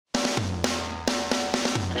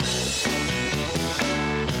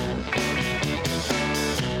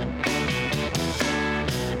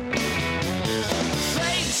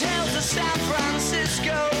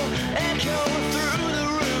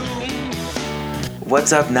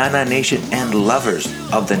What's up, Nana Nation and lovers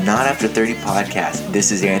of the Not After 30 podcast?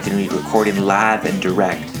 This is Anthony recording live and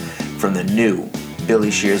direct from the new Billy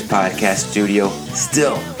Shears podcast studio,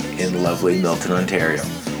 still in lovely Milton, Ontario.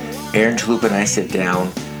 Aaron Chalupa and I sit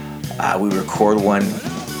down. We record one.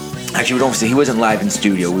 Actually, we don't say he wasn't live in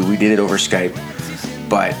studio. We did it over Skype,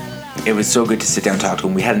 but it was so good to sit down and talk to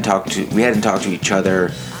him. We hadn't talked to each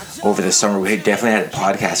other over the summer. We definitely hadn't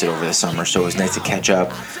podcasted over the summer, so it was nice to catch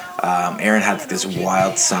up. Aaron had this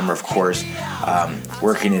wild summer, of course,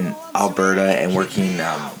 working in Alberta and working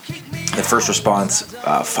the first response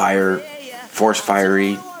forest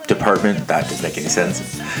fiery department. That doesn't make any sense.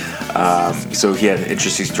 So he had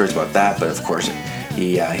interesting stories about that, but of course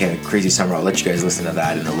he had a crazy summer. I'll let you guys listen to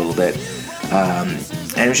that in a little bit.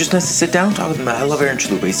 And it was just nice to sit down and talk with him. I love Aaron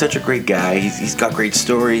Chalupa. He's such a great guy. He's got great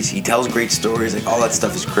stories. He tells great stories. Like, all that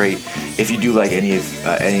stuff is great. If you do like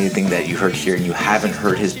anything that you heard here and you haven't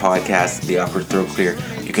heard his podcast, The Awkward Throat Clear,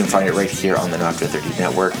 you can find it right here on the Not After 30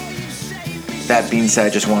 network. That being said, I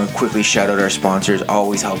just want to quickly shout out our sponsors,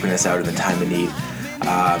 always helping us out in the time of need.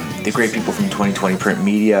 The great people from 2020 Print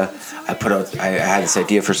Media. I had this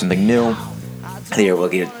idea for something new. They were able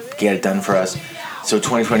to get it done for us. So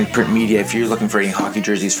 2020 Print Media, if you're looking for any hockey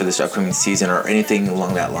jerseys for this upcoming season or anything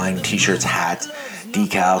along that line, t-shirts, hats,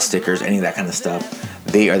 decals, stickers, any of that kind of stuff,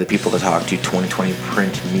 they are the people to talk to. 2020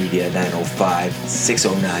 Print Media,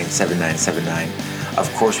 905-609-7979.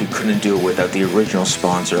 Of course, we couldn't do it without the original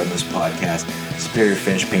sponsor on this podcast, Superior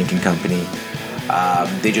Finish Painting Company.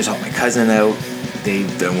 They just helped my cousin out.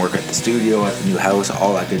 They've done work at the studio, at the new house,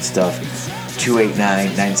 all that good stuff.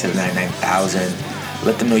 289-979-9000.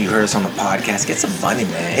 Let them know you heard us on the podcast. Get some money,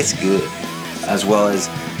 man. It's good. As well as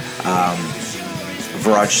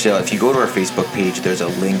Virage Sale. If you go to our Facebook page, there's a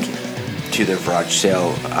link to the Virage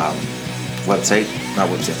Sale website. Not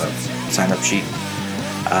website, but sign-up sheet.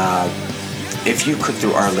 If you click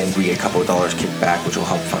through our link, we get a couple of dollars kicked back, which will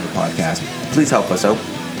help fund the podcast. Please help us out.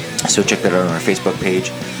 So check that out on our Facebook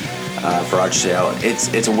page. Virage Sale.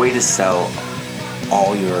 It's a way to sell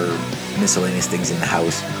all your miscellaneous things in the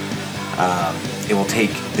house. It will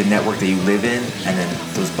take the network that you live in and then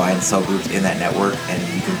those buy and sell groups in that network, and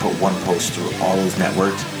you can put one post through all those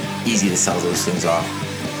networks. Easy to sell those things off.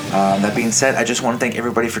 That being said, I just want to thank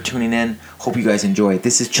everybody for tuning in. Hope you guys enjoy.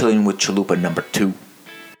 This is Chilling with Chalupa number 2.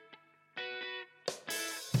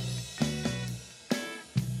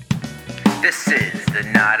 This is the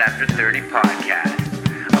Not After 30 podcast.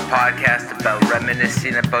 A podcast about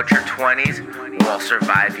reminiscing about your 20s while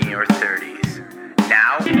surviving your 30s.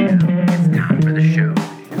 Now, it's time for the show.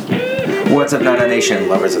 What's up, Nana Nation,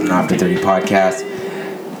 lovers of the Not After 30 podcast?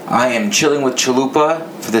 I am chilling with Chalupa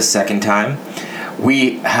for the second time.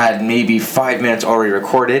 We had maybe 5 minutes already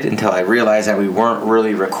recorded until I realized that we weren't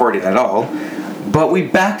really recording at all. But we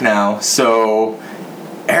back now, so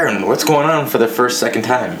Aaron, what's going on for the second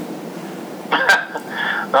time?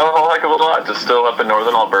 Not a whole heck of a lot. Just still up in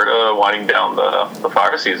northern Alberta, winding down the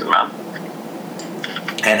fire season, man.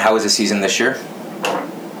 And how was the season this year?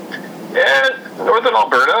 Yeah, northern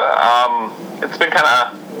Alberta, it's been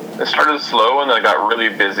it started slow and then it got really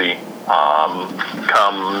busy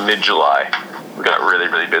come mid-July. We got really,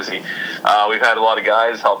 really busy. We've had a lot of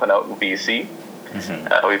guys helping out in BC.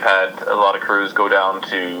 Mm-hmm. We've had a lot of crews go down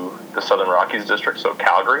to the Southern Rockies district, so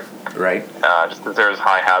Calgary. Right. Just because there's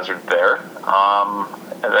high hazard there.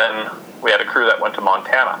 And then we had a crew that went to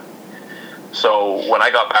Montana. So when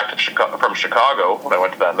I got back from Chicago, when I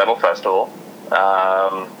went to that metal festival,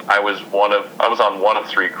 I was on one of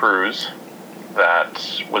 3 crews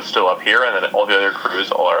that was still up here, and then all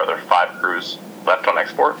our other 5 crews left on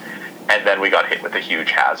export, and then we got hit with a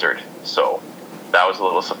huge hazard. So that was a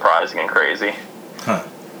little surprising and crazy. Huh.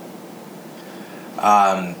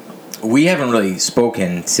 We haven't really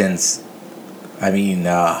spoken since, maybe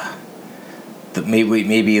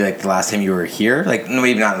like the last time you were here. Like,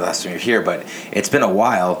 maybe not the last time you were here, but it's been a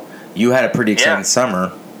while. You had a pretty exciting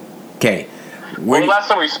summer. Okay. The last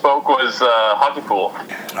time we spoke was hockey pool.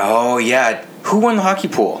 Oh, yeah. Who won the hockey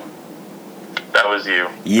pool? That was you.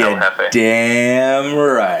 Yeah, damn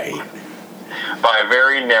right. By a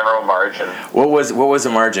very narrow margin. What was the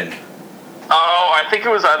margin? Oh, I think it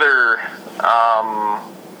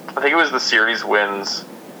was the series wins,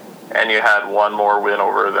 and you had one more win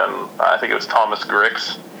over than, I think it was Thomas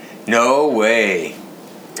Grix. No way.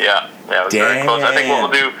 Yeah, it was very close. I think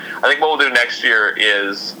what we'll do next year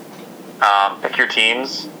is pick your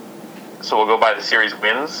teams. So we'll go by the series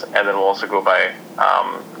wins, and then we'll also go by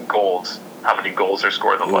goals. How many goals are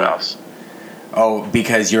scored in the playoffs? Oh,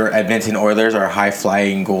 because your Edmonton Oilers are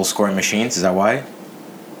high-flying goal-scoring machines? Is that why?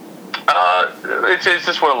 It's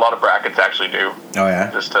just what a lot of brackets actually do. Oh,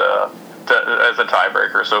 yeah? Just to as a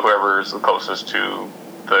tiebreaker. So whoever is the closest to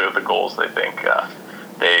the goals, they think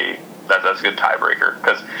that's a good tiebreaker,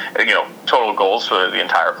 because total goals for the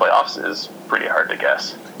entire playoffs is pretty hard to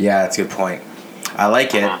guess. Yeah, that's a good point. I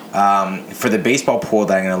like it. For the baseball pool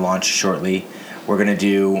that I'm going to launch shortly, we're going to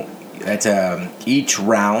do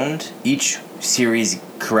each series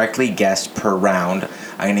correctly guessed per round.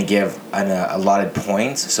 I'm going to give an allotted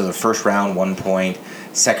points. So the first round, 1 point.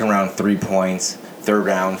 Second round, 3 points. Third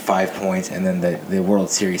round, 5 points. And then the World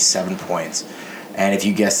Series, 7 points. And if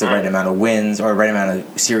you guess the right amount of wins or right amount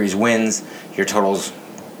of series wins, your totals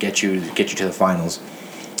get you to the finals.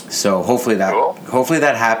 So hopefully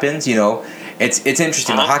that happens. It's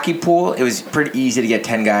interesting. The hockey pool, it was pretty easy to get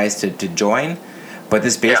 10 guys to join, but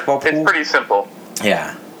this baseball pool, it's pretty simple.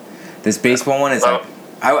 Yeah, this baseball one is like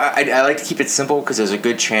I like to keep it simple because there's a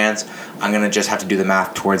good chance I'm gonna just have to do the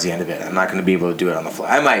math towards the end of it. I'm not gonna be able to do it on the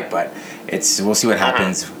fly. I might, but we'll see what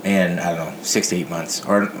happens in 6 to 8 months,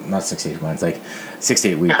 or not 6 to 8 months, like 6 to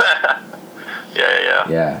 8 weeks.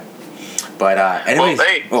 Yeah. But anyways,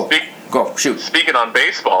 well, hey, go shoot. Speaking on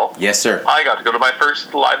baseball, yes, sir. I got to go to my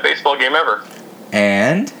first live baseball game ever,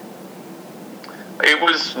 and it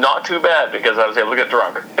was not too bad because I was able to get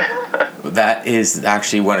drunk. That is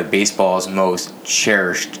actually one of baseball's most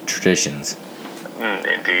cherished traditions.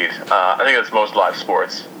 Indeed. I think it's most live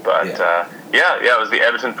sports. But, it was the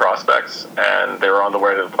Edmonton Prospects, and they were on the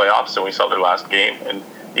way to the playoffs, and we saw their last game. And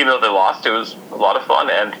even though they lost, it was a lot of fun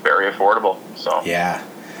and very affordable. So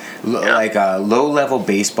like low-level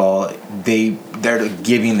baseball, they're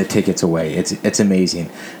giving the tickets away. It's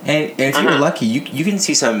amazing. And if you're lucky, you can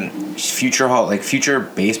see some future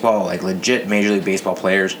baseball, like legit Major League Baseball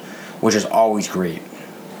players, which is always great.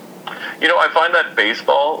 I find that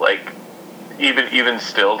baseball, like, even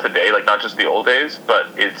still today, like, not just the old days, but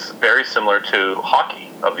it's very similar to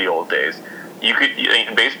hockey of the old days.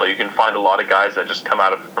 In baseball, you can find a lot of guys that just come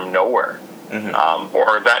out from nowhere,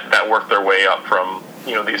 or that work their way up from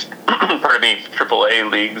these AAA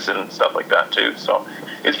leagues and stuff like that too. So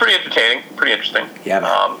it's pretty entertaining, pretty interesting. Yeah,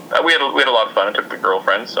 man. We had a lot of fun. I took the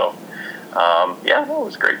girlfriend, so it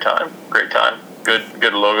was a great time.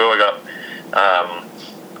 Good logo.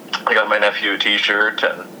 I got my nephew a T-shirt,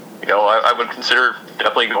 and I would consider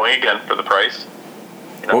definitely going again for the price.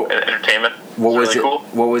 Entertainment. What was really it? Cool.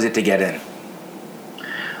 What was it to get in?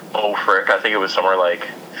 Oh frick! I think it was somewhere like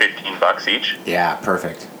 $15 each. Yeah,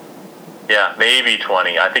 perfect. Yeah, maybe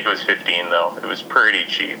 20. I think it was 15 though. It was pretty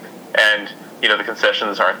cheap, and the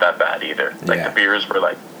concessions aren't that bad either. Like the beers were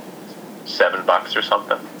like $7 or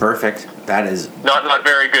something. Perfect. That is not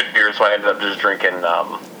very good beer, so I ended up just drinking.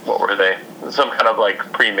 What were they? Some kind of like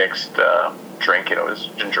pre-mixed drink. It was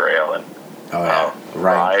ginger ale and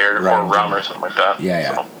rye or rum or something like that.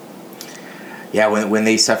 Yeah. So. Yeah, when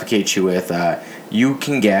they suffocate you with, you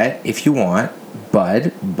can get, if you want,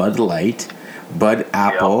 Bud Light, Bud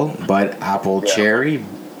Apple, Bud Apple Cherry,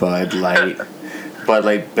 Bud Light, Bud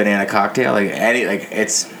Light Banana Cocktail,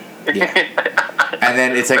 it's, and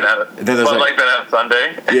then it's like, Bud Light Banana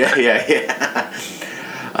Sundae. Yeah.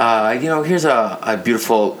 Here's a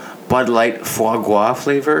beautiful Bud Light Foie Gras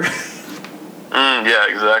flavor. Yeah,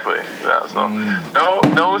 exactly. Yeah, so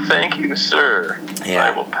no, thank you, sir. Yeah.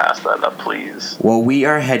 I will pass that up, please. Well, we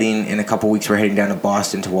are heading in a couple weeks. We're heading down to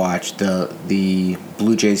Boston to watch the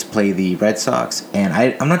Blue Jays play the Red Sox, and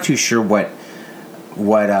I'm not too sure what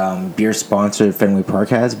beer sponsor Fenway Park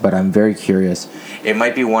has, but I'm very curious. It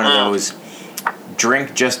might be one of those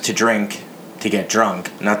drink just to drink to get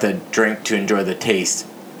drunk, not the drink to enjoy the taste,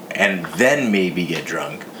 and then maybe get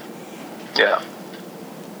drunk. Yeah.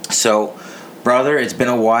 So, brother, it's been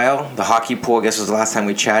a while. The hockey pool, I guess, was the last time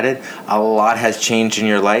we chatted. A lot has changed in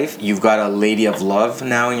your life. You've got a lady of love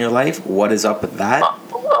now in your life. What is up with that?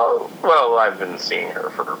 Well, I've been seeing her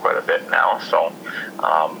for quite a bit now, so,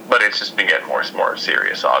 but it's just been getting more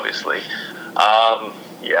serious, obviously.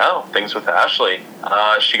 Things with Ashley.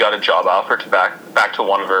 She got a job offer to back to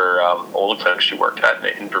one of her old clinics she worked at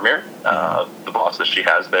in Vermeer. The boss that she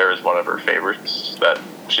has there is one of her favorites that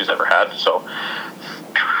she's ever had, so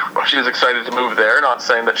she's excited to move there. Not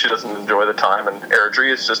saying that she doesn't enjoy the time in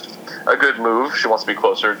Airdrie. It's just a good move. She wants to be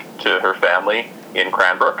closer to her family in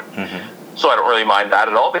Cranbrook. So I don't really mind that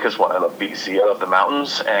at all because, I love BC, I love the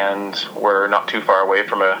mountains, and we're not too far away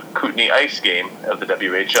from a Kootenay Ice game of the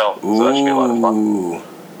WHL. So that should be a lot of fun.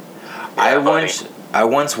 I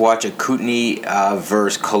once watched a Kootenay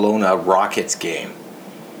versus Kelowna Rockets game.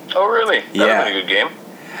 Oh, really? That would have been a good game.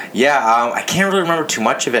 Yeah, I can't really remember too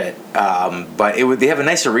much of it, but they have a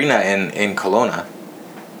nice arena in Kelowna.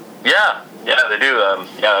 Yeah, they do.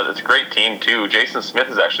 It's a great team, too. Jason Smith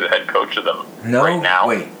is actually the head coach of them right now.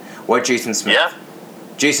 Wait, what Jason Smith? Yeah.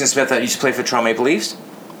 Jason Smith that used to play for Toronto Maple Leafs?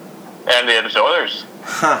 And the Edmonton Oilers.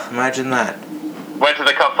 Huh, imagine that. Went to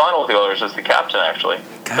the Cup final with the Oilers as the captain, actually.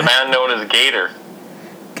 The man known as Gator.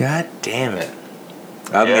 God damn it.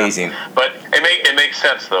 Amazing. Yeah. But it makes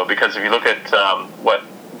sense, though, because if you look at what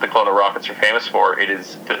the Kelowna Rockets are famous for, it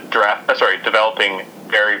is developing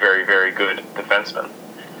very, very, very good defensemen.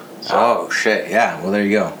 So, oh, shit. Yeah. Well, there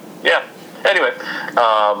you go. Yeah. Anyway,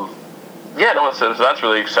 so that's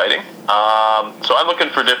really exciting. So I'm looking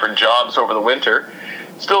for different jobs over the winter.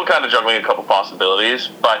 Still kind of juggling a couple possibilities,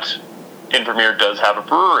 but Invermere does have a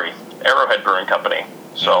brewery, Arrowhead Brewing Company.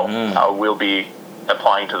 So we'll be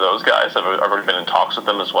applying to those guys. I've already been in talks with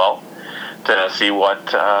them as well to see what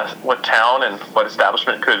town and what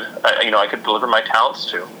establishment I could deliver my talents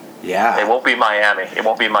to. Yeah. It won't be Miami.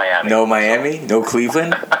 No Miami? No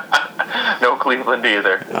Cleveland? No Cleveland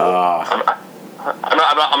either. I'm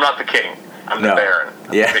not the king. I'm the Baron.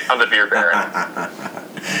 I'm the beer baron.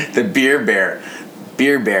 The beer bear.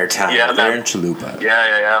 Beer bear time. Yeah, there in Chalupa.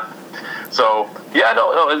 Yeah. So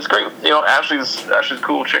it's great. Ashley's a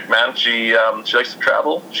cool chick, man. She likes to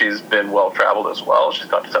travel. She's been well traveled as well. She's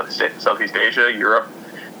gone to Southeast Asia, Europe.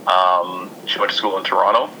 She went to school in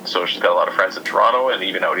Toronto, so she's got a lot of friends in Toronto and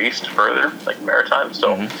even out east further, like Maritime.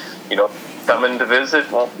 So, coming to visit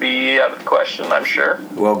won't be out of the question, I'm sure.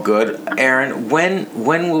 Well, good. Aaron, when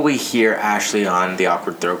will we hear Ashley on The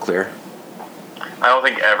Awkward Throw Clear? I don't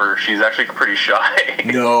think ever. She's actually pretty shy.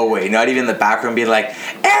 No way. Not even in the background being like,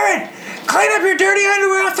 Aaron, clean up your dirty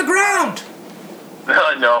underwear off the ground.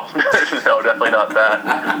 No, definitely not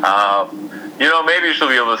that. Maybe she'll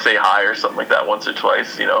be able to say hi or something like that once or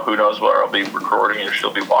twice. Who knows where I'll be recording and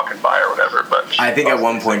she'll be walking by or whatever. But I think at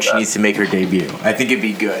one point she needs to make her debut. I think it'd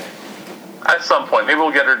be good. At some point, maybe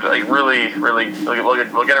we'll get her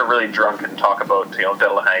we'll get her really drunk and talk about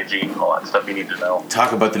dental hygiene and all that stuff you need to know.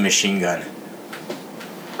 Talk about the machine gun.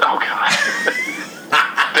 Oh God.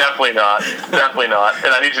 Definitely not. And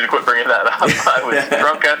I need you to quit bringing that up. I was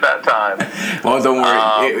drunk at that time. Well, don't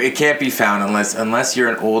worry. It can't be found unless you're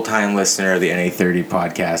an old-time listener of the NA30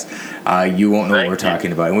 podcast. You won't know what we're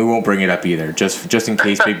talking about. And we won't bring it up either, just in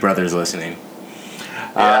case Big Brother's listening.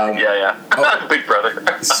 Yeah. Big Brother.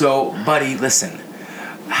 So, buddy, listen.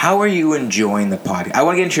 How are you enjoying the podcast? I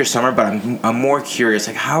want to get into your summer, but I'm more curious.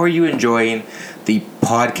 Like, how are you enjoying the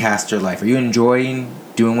podcaster life? Are you enjoying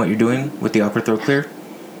doing what you're doing with The Awkward Throw Clear?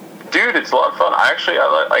 Dude, it's a lot of fun. I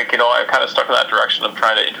kind of stuck in that direction of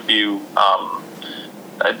trying to interview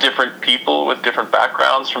different people with different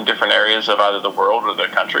backgrounds from different areas of either the world or the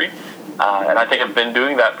country. And I think I've been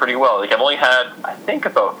doing that pretty well. Like, I've only had, I think,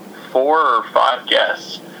 about 4 or 5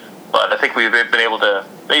 guests. But I think we've been able to,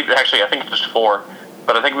 I think just 4.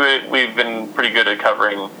 But I think we've been pretty good at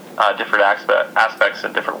covering different aspects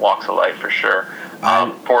and different walks of life, for sure.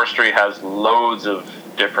 Forestry has loads of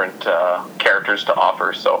different characters to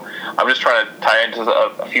offer, so I'm just trying to tie into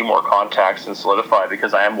a few more contacts and solidify,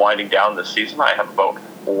 because I am winding down this season. I have about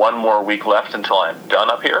 1 more week left until I'm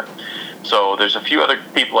done up here. So there's a few other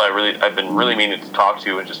people I've been really meaning to talk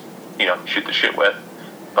to and just shoot the shit with.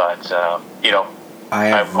 But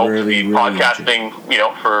I hope to be podcasting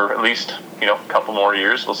for at least a couple more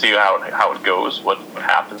years. We'll see how it goes, what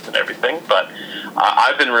happens and everything. But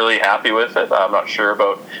I've been really happy with it. I'm not sure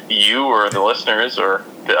about you or the listeners or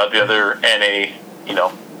the other NA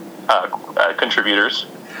contributors.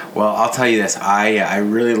 Well, I'll tell you this. I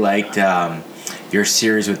really liked your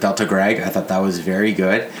series with Delta Greg. I thought that was very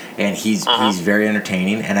good, and he's very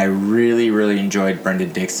entertaining. And I really, really enjoyed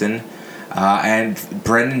Brendan Dixon. And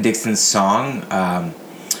Brendan Dixon's song,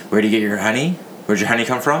 Where Do You Get Your Honey? Where'd Your Honey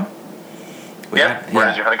Come From? Where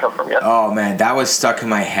did your honey come from? Yeah. Oh, man, that was stuck in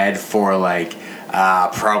my head for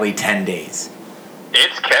probably 10 days.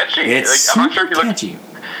 It's catchy. It's I'm not sure if catchy.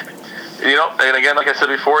 And again, like I said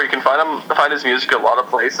before, you can find his music at a lot of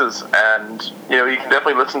places, and you can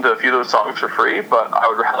definitely listen to a few of those songs for free. But I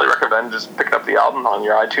would highly recommend just picking up the album on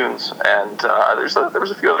your iTunes. And there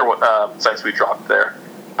was a few other sites we dropped there,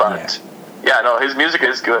 but. Yeah, his music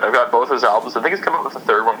is good. I've got both his albums. I think he's coming up with a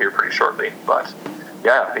 3rd one here pretty shortly. But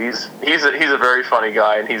yeah, he's a very funny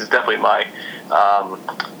guy, and he's definitely my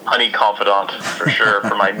honey confidant for sure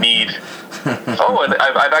for my mead. Oh, and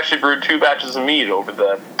I've actually brewed 2 batches of mead over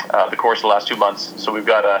the course of the last 2 months. So we've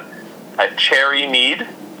got a cherry mead,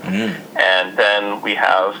 and then we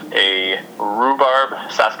have a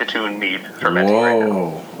rhubarb Saskatoon mead fermenting right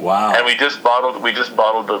now. Wow! And we just bottled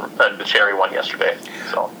the cherry one yesterday.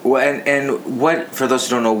 So. Well, and what, for those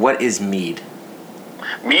who don't know, what is mead?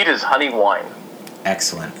 Mead is honey wine.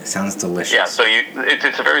 Excellent. It sounds delicious. Yeah. So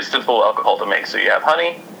it's a very simple alcohol to make. So you have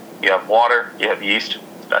honey, you have water, you have yeast.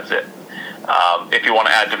 That's it. If you want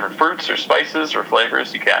to add different fruits or spices or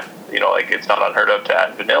flavors, you can. Like it's not unheard of to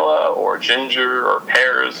add vanilla or ginger or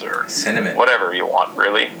pears or cinnamon, whatever you want,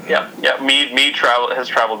 really. Yeah. Mead has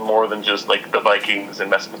traveled more than just like the Vikings in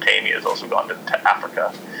Mesopotamia. Has also gone to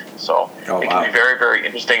Africa, so it can be very, very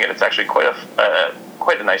interesting, and it's actually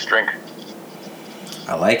quite a nice drink.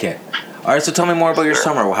 I like it. All right, so tell me more about your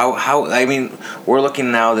summer. How? I mean, we're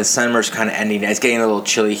looking now. The summer's kind of ending. It's getting a little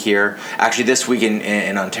chilly here. Actually, this week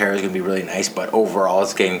in Ontario is going to be really nice, but overall,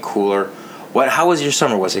 it's getting cooler. How was your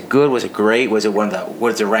summer? Was it good? Was it great? Was it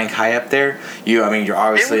was it rank high up there? You're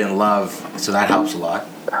obviously in love, so that helps a lot.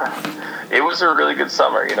 It was a really good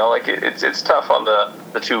summer. Like it's tough on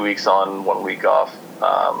the 2 weeks on, 1 week off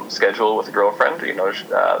schedule with a girlfriend. There's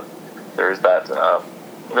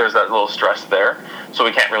that little stress there, so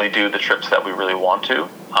we can't really do the trips that we really want to.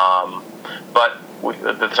 But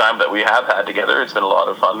the time that we have had together, it's been a lot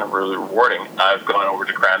of fun and really rewarding. I've gone over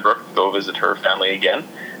to Cranbrook to go visit her family again.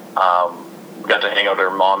 We got to hang out at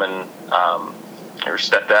her mom and her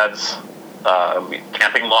stepdad's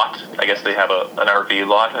camping lot. I guess they have an RV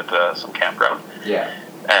lot at some campground. Yeah.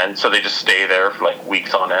 And so they just stay there for like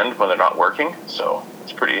weeks on end when they're not working. So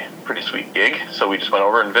it's pretty sweet gig. So we just went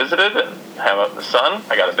over and visited and hung out in the sun.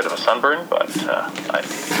 I got a bit of a sunburn, but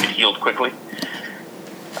it healed quickly.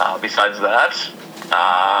 Besides that,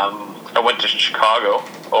 I went to Chicago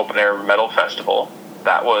Open Air Metal Festival.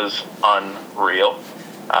 That was unreal.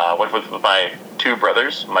 Went with my two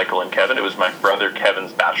brothers, Michael and Kevin. It was my brother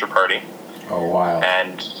Kevin's bachelor party. Oh, wow.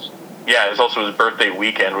 And yeah, it was also his birthday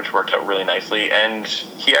weekend, which worked out really nicely. And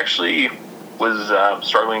he actually was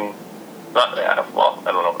struggling. I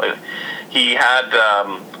don't know. He had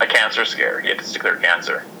a cancer scare. He had testicular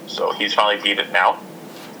cancer. So he's finally beat it now.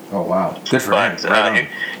 Oh, wow. Good for him. Right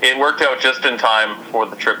it worked out just in time for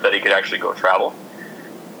the trip that he could actually go travel.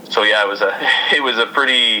 So yeah, it was a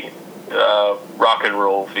pretty rock and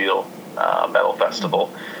roll feel metal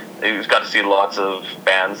festival. He's got to see lots of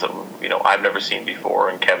bands that I've never seen before,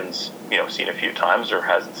 and Kevin's seen a few times or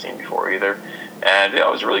hasn't seen before either. And it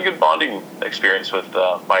was a really good bonding experience with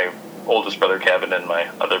my oldest brother Kevin and my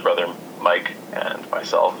other brother Mike and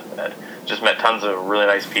myself, and just met tons of really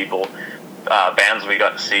nice people. Bands we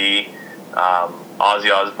got to see: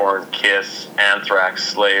 Ozzy Osbourne, Kiss, Anthrax,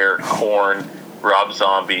 Slayer, Korn, Rob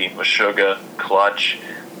Zombie, Meshuggah, Clutch,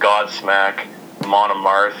 Godsmack, Mon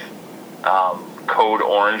Amarth. Code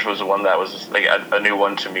Orange was the one that was like a new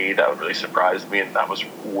one to me that really surprised me, and that was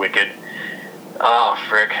wicked. Oh,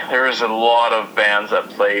 frick. There was a lot of bands that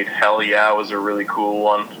played. Hell Yeah was a really cool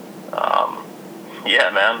one.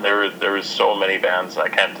 Yeah, man, there was so many bands. I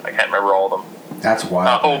can't remember all of them. That's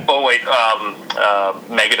wild. Wait.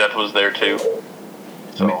 Megadeth was there too.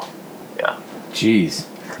 So, yeah. Jeez.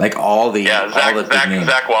 Like all the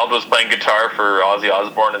Zach Wild was playing guitar for Ozzy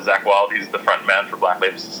Osbourne, and Zach Wild, he's the front man for Black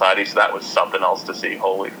Label Society, so that was something else to see.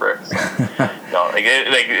 Holy frick! So,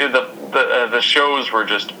 the shows were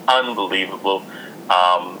just unbelievable.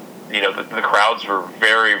 The crowds were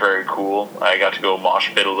very, very cool. I got to go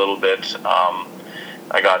mosh pit a little bit. I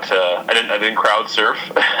didn't crowd surf.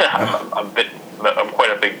 I'm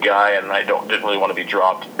quite a big guy, and I didn't really want to be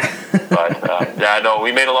dropped. But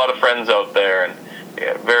we made a lot of friends out there, and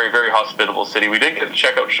yeah, very, very hospitable city. We didn't get to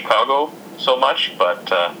check out Chicago so much, but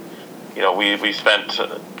we got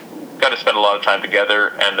to spend a lot of time together,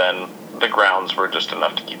 and then the grounds were just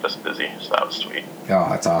enough to keep us busy, so that was sweet. Oh,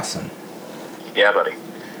 that's awesome. Yeah, buddy.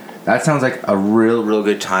 That sounds like a real, real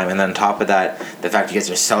good time. And then on top of that, the fact you guys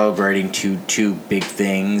are celebrating two big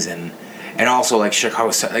things, and also like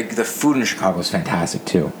Chicago, like the food in Chicago is fantastic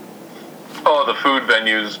too. Oh, the food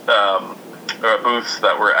venues, booths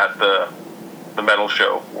that were at the metal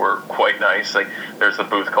show were quite nice. Like there's a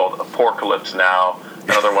booth called Apocalypse Now,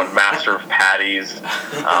 another one Master of Patties.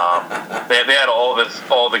 They had all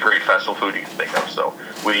the great festival food you can think of. So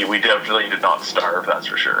we definitely did not starve, that's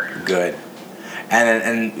for sure. Good.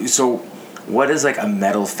 And so, what does like a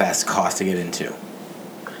metal fest cost to get into?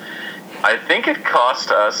 I think it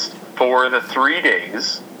cost us for the 3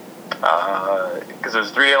 days, because it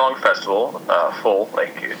was a 3 day long festival, full.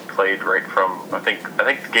 Like it played right from I think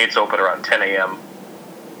the gates opened around 10 a.m.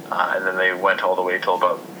 And then they went all the way till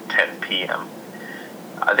about 10 p.m.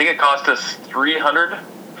 I think it cost us $300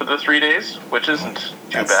 for the 3 days, which isn't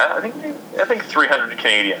too bad. I think $300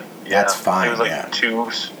 Canadian. Yeah, that's fine. It was like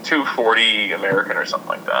 $240 American or something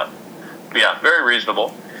like that. But yeah, very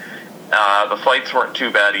reasonable. The flights weren't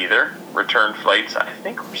too bad either. Return flights, I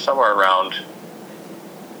think, were somewhere around.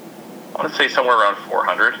 I want to say somewhere around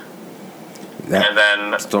 $400. And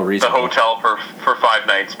then still the hotel for 5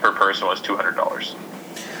 nights per person was $200.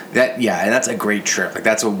 And that's a great trip. Like,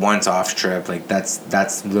 that's a once-off trip. Like, that's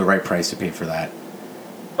the right price to pay for that.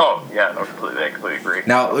 Oh, yeah, no, I completely agree.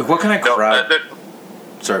 Now, like, what kind of crowd...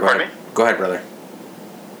 Sorry, go ahead, brother.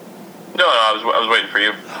 No, I was waiting for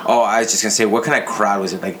you. Oh, I was just gonna say, what kind of crowd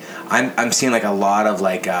was it? Like, I'm seeing like a lot of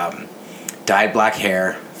like dyed black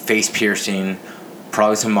hair, face piercing,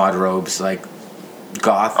 probably some mod robes, like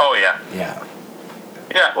goth. Oh yeah. Yeah.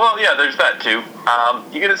 Yeah. Well, yeah. There's that too.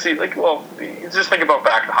 You're gonna see just think about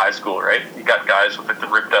back in high school, right? You got guys with like the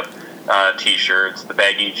ripped up t-shirts, the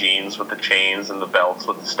baggy jeans with the chains and the belts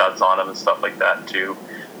with the studs on them and stuff like that too.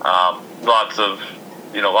 Lots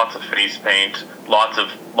of face paint, lots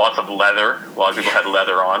of leather. A lot of people had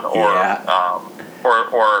leather on, or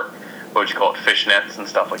what would you call it, fishnets and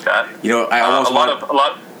stuff like that. You know, I almost a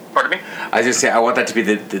lot. Pardon me. I was just saying, I want that to be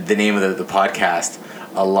the name of the podcast.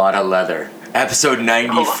 A lot of leather. Episode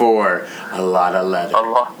 94. A lot of leather.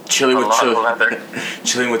 Chilling with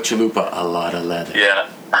Chalupa. A lot of leather. Yeah.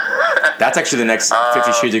 That's actually the next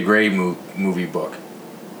 50 Shades of Grey movie book.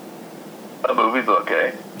 A movie book,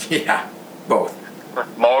 eh? Yeah, both.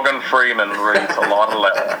 Morgan Freeman reads A Lot of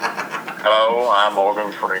Leather. Hello, I'm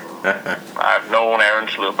Morgan Freeman. I've known Aaron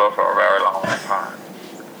Chalupa for a very long time.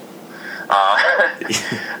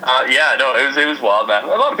 It was wild, man. A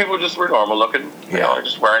lot of people just were normal looking,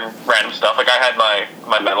 just wearing random stuff. Like, I had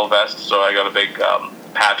my metal vest, so I got a big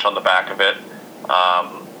patch on the back of it.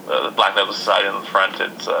 The Black Metal Society in the front,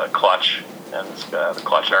 it's Clutch, and it's the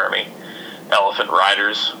Clutch Army, Elephant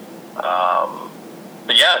Riders.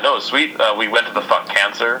 But yeah, no, it was sweet. We went to the Fuck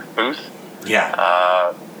Cancer booth.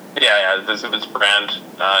 Yeah. There's this brand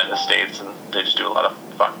in the States, and they just do a lot of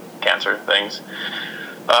Fuck Cancer things.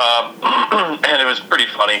 And it was pretty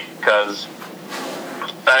funny because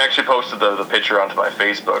I actually posted the picture onto my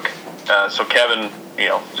Facebook. So Kevin,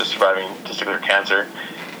 just surviving testicular cancer,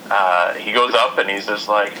 he goes up and he's just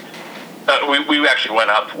like, we actually went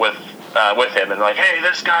up with him and like, hey,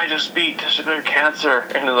 this guy just beat testicular cancer,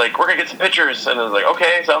 and they're like, we're gonna get some pictures, and I was like,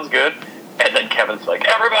 okay, sounds good. And then Kevin's like,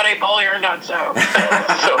 everybody pull your nuts out.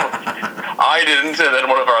 So I didn't, and then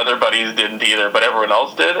one of our other buddies didn't either, but everyone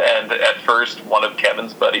else did. And at first, one of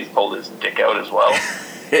Kevin's buddies pulled his dick out as well.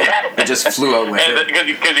 It just flew out with it.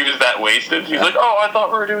 Because he was that wasted. He's like, oh, I thought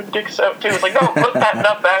we were doing dicks out too. It's like, no, put that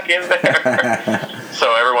nut back in there.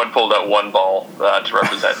 So everyone pulled out one ball to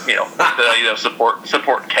represent,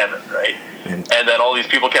 support Kevin, right? And then all these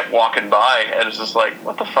people kept walking by, and it's just like,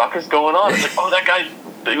 what the fuck is going on? It's like, oh, that guy,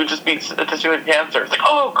 he would just beat testicular cancer. It's like,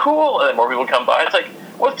 oh, cool. And then more people come by. It's like,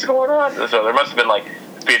 what's going on? So there must have been like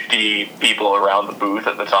 50 people around the booth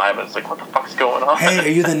at the time, and it's like, what the fuck's going on? Hey, are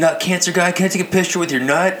you the nut cancer guy? Can I take a picture with your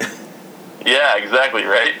nut? Yeah, exactly,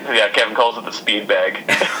 right? Yeah, Kevin calls it the speed bag.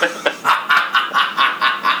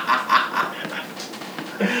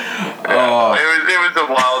 Oh. It was a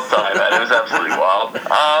wild time, man. It was absolutely wild.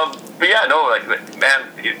 But yeah, no, like, man,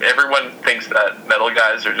 everyone thinks that metal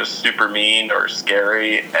guys are just super mean or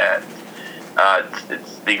scary, and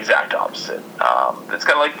it's the exact opposite. It's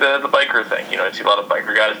kind of like the biker thing. You see a lot of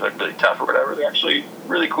biker guys that are really tough or whatever. They're actually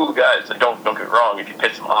really cool guys. And don't get me wrong, if you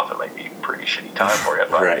piss them off, it might be a pretty shitty time for you.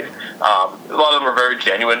 But, right. A lot of them are very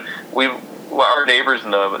genuine. Our neighbors in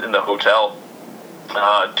the hotel,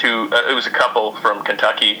 it was a couple from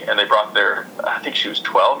Kentucky, and they brought their, I think she was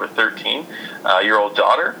 12 or 13-year-old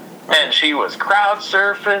daughter. And she was crowd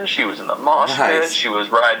surfing. She was in the mosh pit. She was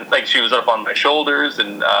riding, like, she was up on my shoulders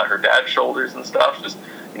and her dad's shoulders and stuff, just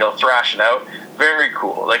thrashing out. Very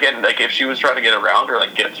cool. Like, and like if she was trying to get around or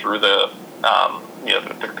like get through the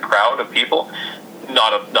the crowd of people,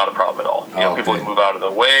 not a problem at all. People would move out of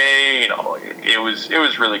the way. It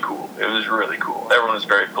was really cool. It was really cool. Everyone was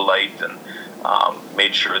very polite and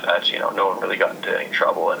made sure that no one really got into any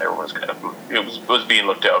trouble, and everyone was kind of was being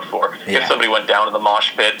looked out for. Yeah. If somebody went down in the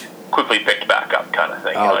mosh pit, quickly picked back up, kind of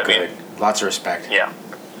thing. Oh, good. I mean? Lots of respect. Yeah.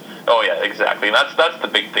 Oh yeah, exactly. And that's the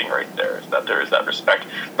big thing right there, is that there is that respect.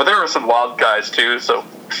 But there were some wild guys too. So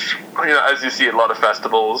as you see at a lot of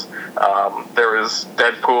festivals, there was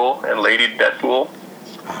Deadpool and Lady Deadpool.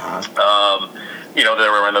 Uh-huh. They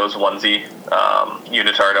were in those onesie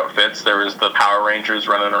unitard outfits. There was the Power Rangers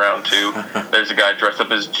running around too. There's a guy dressed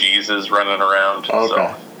up as Jesus running around. Okay.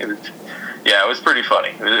 So it was pretty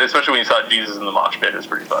funny, especially when you saw Jesus in the mosh pit. It was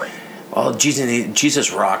pretty funny. Well,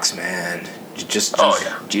 Jesus rocks, man.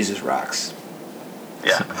 Jesus rocks.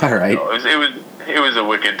 Yeah. All right. No, it was a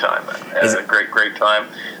wicked time, man. It was a great time.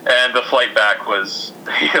 And the flight back was,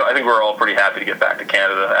 I think we were all pretty happy to get back to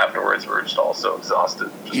Canada afterwards. We were just all so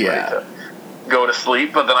exhausted, ready to go to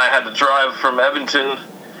sleep. But then I had to drive from Edmonton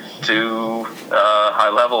to High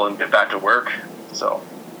Level and get back to work. So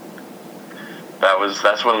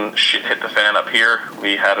that's when shit hit the fan up here.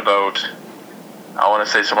 We had about, I want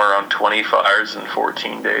to say, somewhere around 20 fires in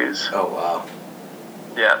 14 days. Oh, wow.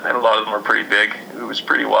 Yeah, and a lot of them were pretty big. It was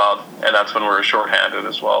pretty wild, and that's when we were shorthanded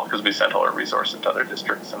as well, because we sent all our resources to other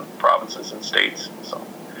districts and provinces and states. So,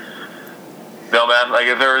 no, man, like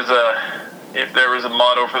if there was a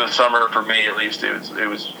motto for the summer, for me at least, it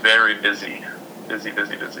was very busy.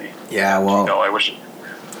 Yeah, well, I wish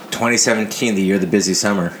 2017, the year of the busy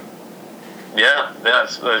summer. Yeah,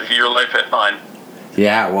 your life hit mine.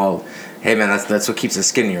 Yeah, well, hey man, that's what keeps us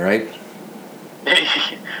skinny, right?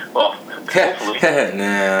 Well, hopefully.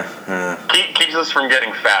 Keeps us from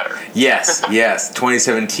getting fatter. Yes,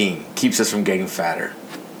 2017 keeps us from getting fatter.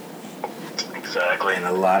 Exactly. And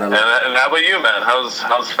a lot of. And how about you, man?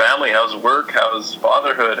 How's family? How's work? How's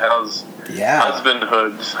fatherhood? How's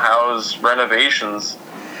husbandhood? How's renovations?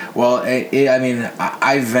 Well,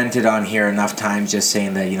 I've vented on here enough times just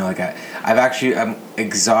saying that, I'm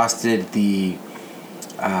exhausted the,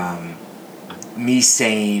 me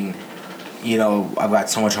saying, I've got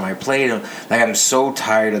so much on my plate. Like, I'm so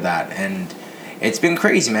tired of that. And it's been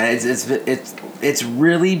crazy, man. It's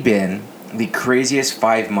really been the craziest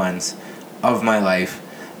 5 months of my life.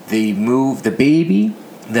 The move, the baby,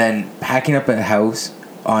 then packing up a house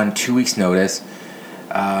on 2 weeks' notice,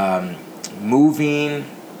 moving,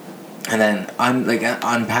 and then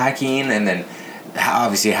unpacking, and then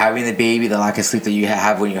obviously having the baby, the lack of sleep that you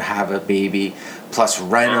have when you have a baby, plus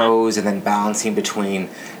renos, and then balancing between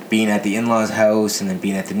being at the in-laws' house and then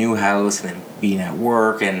being at the new house and then being at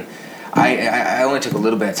work. And I only took a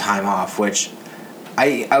little bit of time off, which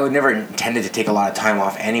I would never intended to take a lot of time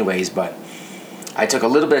off anyways, but I took a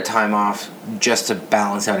little bit of time off just to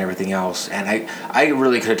balance out everything else. And I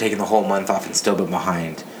really could have taken the whole month off and still been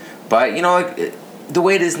behind. But, the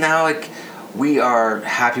way it is now, we are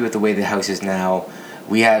happy with the way the house is now.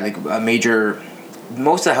 We had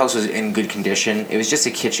most of the house was in good condition. It was just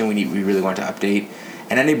a kitchen we really wanted to update.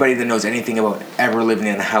 And anybody that knows anything about ever living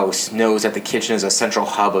in a house knows that the kitchen is a central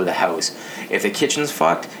hub of the house. If the kitchen's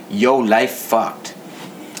fucked, life fucked.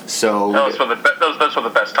 So that's when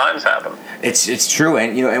the best times happen. It's true,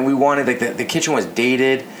 and and we wanted the kitchen was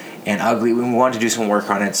dated and ugly. We wanted to do some work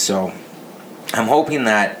on it, so I'm hoping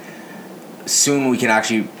that soon we can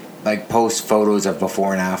actually post photos of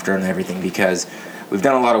before and after and everything, because we've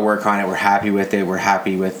done a lot of work on it. We're happy with it. We're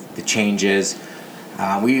happy with the changes.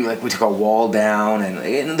 We took a wall down,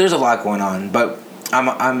 and there's a lot going on. But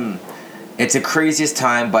it's the craziest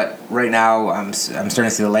time. But right now I'm starting to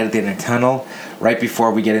see the light at the end of the tunnel. Right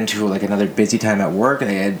before we get into another busy time at work,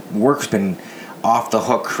 work's been off the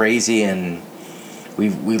hook crazy, and we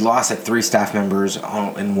lost 3 staff members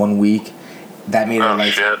in 1 week. That made our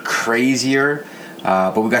life crazier.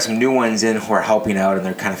 But we got some new ones in who are helping out, and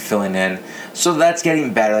they're kind of filling in. So that's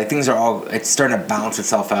getting better. Things are it's starting to balance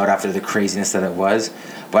itself out after the craziness that it was.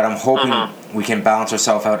 But I'm hoping we can balance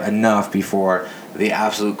ourselves out enough before the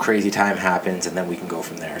absolute crazy time happens, and then we can go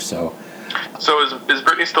from there. So is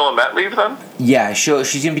Brittany still on mat leave then? Yeah,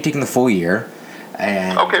 she's gonna be taking the full year.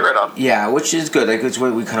 And okay, right on. Yeah, which is good. It's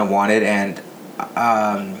what we kind of wanted. And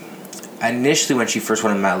initially, when she first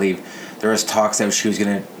went on mat leave, there was talks that she was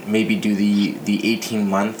gonna maybe do the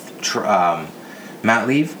 18-month mat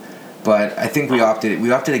leave, but I think we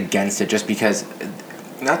opted against it just because,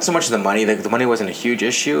 not so much the money. The money wasn't a huge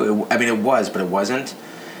issue. It was, but it wasn't.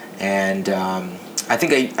 And I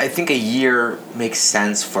think a year makes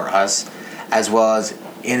sense for us, as well as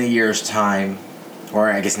in a year's time,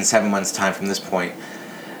 or I guess in 7 months' time from this point.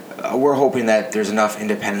 We're hoping that there's enough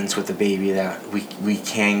independence with the baby that we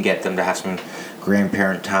can get them to have some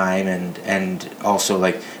grandparent time, and also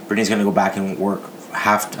Brittany's going to go back and work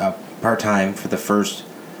part-time for the first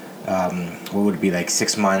what would it be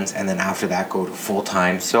 6 months, and then after that go to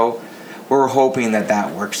full-time. So we're hoping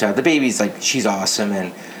that works out. The baby's she's awesome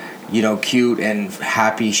and cute and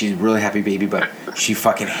happy. She's a really happy baby, but she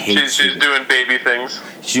fucking hates she's doing baby things.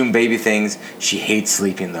 She's doing baby things. She hates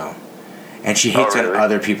sleeping though, and she hates when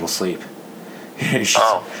other people sleep.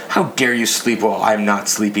 How dare you sleep while I'm not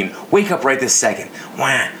sleeping? Wake up right this second.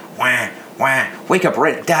 Wah, wah, wah. Wake up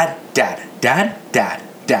right. Dad.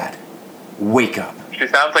 Wake up. She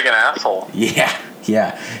sounds like an asshole. Yeah.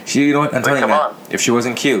 She, you know what? I'm telling you, man, if she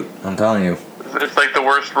wasn't cute, I'm telling you. It's the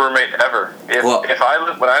worst roommate ever. If I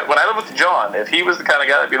lived with John, if he was the kind of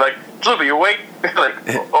guy that'd be like, Jluba, you awake?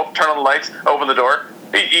 Turn on the lights, open the door.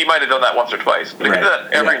 He might have done that once or twice. But if he did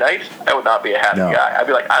that every night, I would not be a happy guy. I'd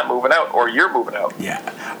be like, I'm moving out, or you're moving out. Yeah.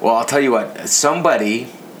 Well, I'll tell you what.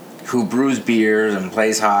 Somebody who brews beers and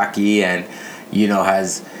plays hockey and,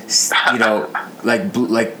 has,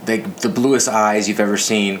 the bluest eyes you've ever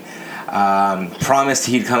seen. promised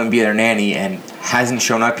he'd come and be their nanny and hasn't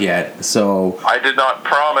shown up yet. So I did not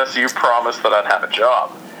promise. You promised that I'd have a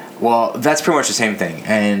job. well, that's pretty much the same thing.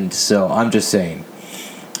 And so I'm just saying,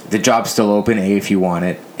 the job's still open, A, if you want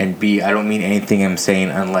it, and B, I don't mean anything I'm saying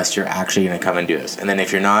unless you're actually going to come and do this. And then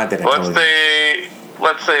if you're not, then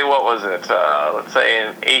Let's say what was it? Let's say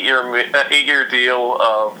an 8-year deal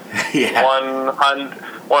of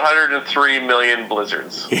 103 million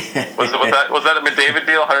blizzards. Was that a McDavid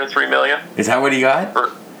deal? 103 million? Is that what he got?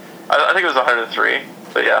 I think it was 103.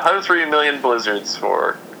 But yeah, 103 million blizzards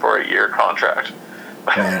for a year contract.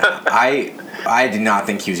 Man, I did not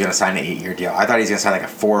think he was going to sign an 8-year deal. I thought he was going to sign like a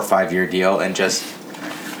 4 or 5 year deal and just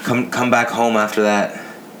come back home after that.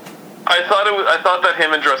 I thought that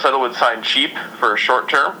him and Draisaitl would sign cheap for a short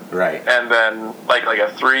term, right? And then like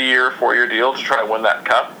a 3-year, 4-year deal to try to win that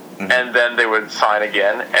cup, and then they would sign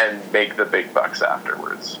again and make the big bucks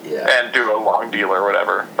afterwards, and do a long deal or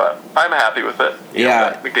whatever. But I'm happy with it. We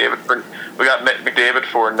got McDavid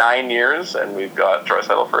for 9 years, and we've got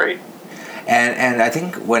Draisaitl for 8. And I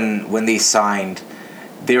think when they signed,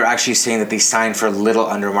 they were actually saying that they signed for a little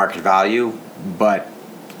under market value, but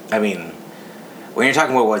I mean, when you're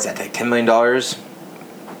talking about what's that, like $10 million,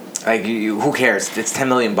 like who cares? It's $10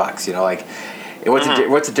 million, you know. Like,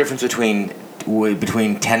 what's the difference between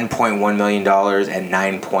 $10.1 million and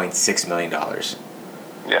 $9.6 million?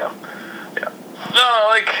 Yeah. No,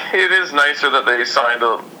 like it is nicer that they signed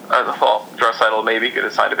Draisaitl maybe could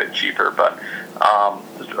have signed a bit cheaper, but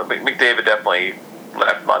McDavid definitely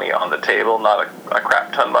left money on the table. Not a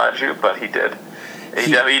crap ton, mind you, but he did.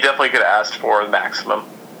 He definitely could have asked for the maximum.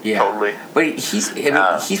 Yeah, totally. But he's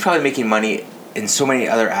probably making money in so many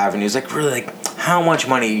other avenues. Like, really, like, how much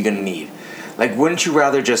money are you gonna need? Like, wouldn't you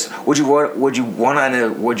rather just would you want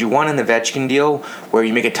an Ovechkin deal where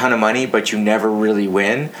you make a ton of money but you never really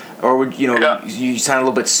win, or would you sign a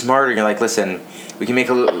little bit smarter? You're like, listen, we can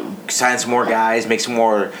sign some more guys, make some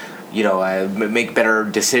more, make better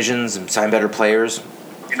decisions and sign better players.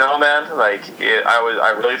 You know, man, like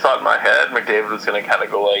I really thought in my head McDavid was gonna kind of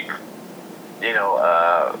go like,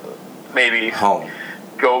 maybe home.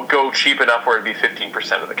 Go cheap enough where it'd be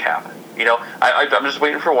 15% of the cap. I'm just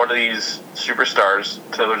waiting for one of these superstars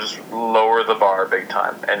to just lower the bar big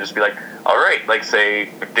time and just be like, all right, like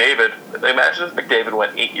say McDavid. Imagine if McDavid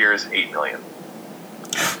went 8 years, $8 million.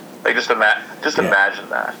 Like imagine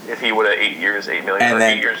that if he would have 8 years, $8 million, and or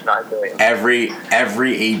then 8 years, $9 million.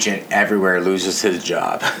 Every agent everywhere loses his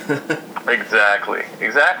job. Exactly.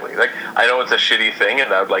 Like, I know it's a shitty thing,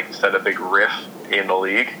 and that would like send a big riff in the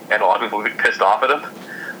league, and a lot of people would be pissed off at him.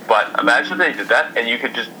 But imagine they did that, and you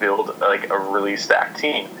could just build like a really stacked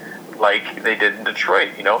team, like they did in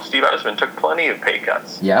Detroit. Steve Yzerman took plenty of pay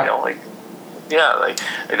cuts. Yeah. Paul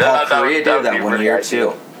Kariya did that 1 year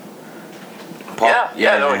too. He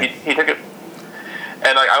took it,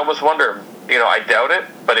 and like I almost wonder. I doubt it,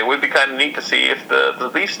 but it would be kind of neat to see if the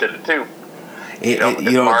Leafs did it too. If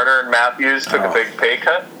Marner and Matthews took a big pay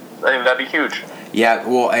cut, I think that'd be huge. Yeah,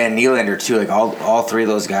 well, and Nylander too. Like all three of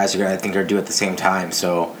those guys are gonna do at the same time.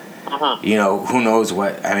 So, who knows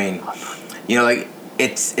what? I mean, like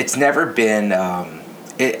it's never been.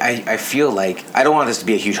 I feel like I don't want this to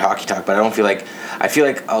be a huge hockey talk, but I feel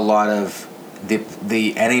like a lot of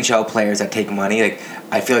the NHL players that take money, like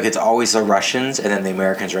I feel like it's always the Russians and then the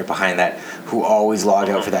Americans right behind that who always log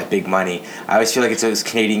out for that big money. I always feel like it's those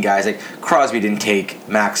Canadian guys. Like Crosby didn't take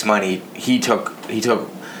max money. He took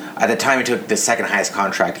at the time he took the second highest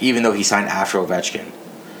contract, even though he signed after Ovechkin.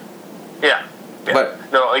 Yeah. But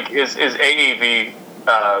no, like his AAV,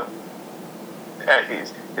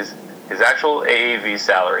 his actual AAV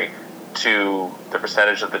salary to the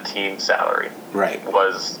percentage of the team salary, right,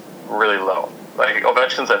 was really low. Like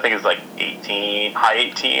Ovechkin's, I think is like 18, high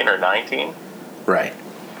 18 or 19. Right.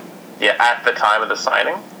 Yeah, at the time of the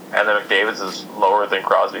signing, and then McDavid's is lower than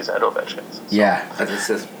Crosby's and Ovechkin's. So. Yeah,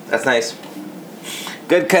 that's nice.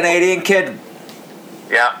 Good Canadian kid.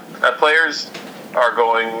 Yeah, players are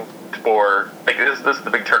going for like this is the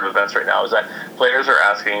big turn of events right now. Is that players are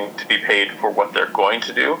asking to be paid for what they're going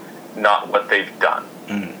to do, not what they've done.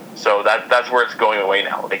 Mm. So that's where it's going away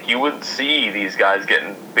now. Like you would see these guys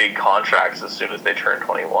getting big contracts as soon as they turn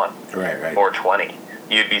 21, right, or 20.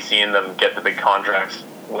 You'd be seeing them get the big contracts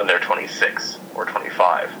when they're 26 or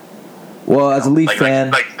 25. Well, as a Leaf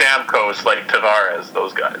fan, like Stamkos, like Tavares,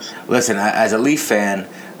 those guys. Listen, as a Leaf fan,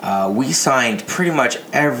 we signed pretty much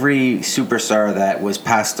every superstar that was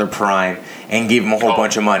past their prime and gave them a whole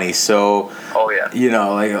bunch of money. So, like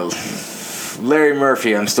Larry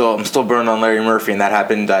Murphy, I'm still burned on Larry Murphy, and that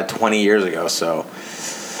happened 20 years ago. So,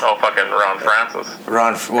 fucking Ron Francis,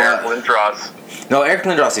 Eric Lindros. No, Eric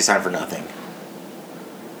Lindros he signed for nothing.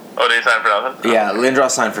 Oh, did he sign for nothing? Yeah,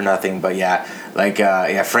 Lindros signed for nothing, but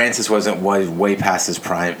Francis was way past his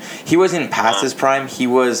prime. He wasn't past his prime. He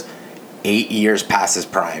was 8 years past his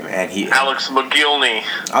prime, and Alex McGillney.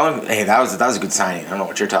 Hey, that was a good signing. I don't know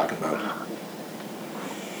what you're talking about.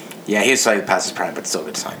 Yeah, he was slightly past his prime, but still a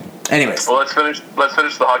good signing. Anyways, well, let's finish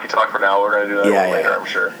the hockey talk for now. We're gonna do that later, I'm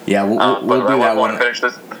sure. Yeah, we'll do that one. I want to finish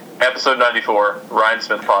this episode 94, Ryan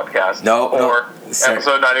Smith podcast.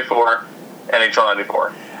 Episode 94, NHL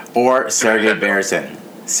 94. Or Sergei Berzin.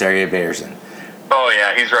 Oh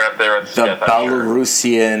yeah, he's right up there with the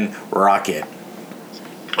Belarusian Rocket.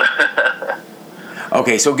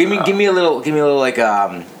 Okay, so give me a little like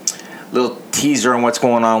little teaser on what's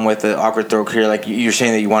going on with the Awkward Throw here. Like you're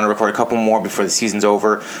saying that you want to record a couple more before the season's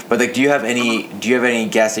over, but like, do you have any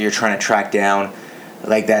guests that you're trying to track down,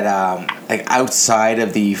 like that, like outside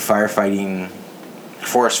of the forest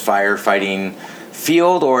firefighting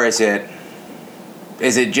field, or is it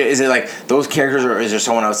like those characters, or is there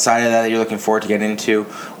someone outside of that you're looking forward to get into,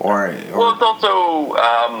 or? Well, it's also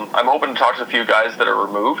I'm hoping to talk to a few guys that are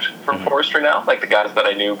removed from forestry now, like the guys that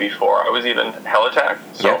I knew before I was even Helitac.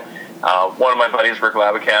 So one of my buddies, Rick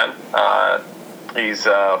Labacan, he's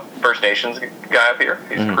a First Nations guy up here.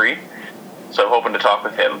 He's Cree, so I'm hoping to talk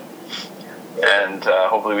with him, and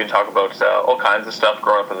hopefully we can talk about all kinds of stuff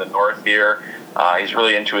growing up in the north here. He's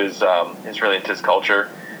really into his culture.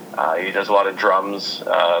 He does a lot of drums,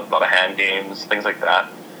 a lot of hand games, things like that.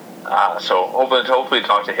 So hopefully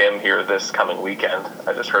talk to him here this coming weekend.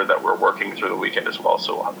 I just heard that we're working through the weekend as well,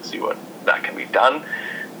 so we'll have to see what that can be done.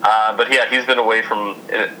 But yeah, he's been away from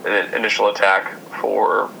Initial Attack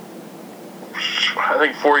for, I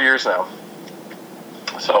think, 4 years now.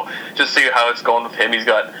 So just see how it's going with him. He's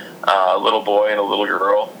got a little boy and a little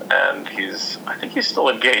girl, and I think he's still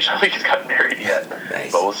engaged. I don't think he's got married yet.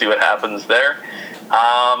 Nice. But we'll see what happens there.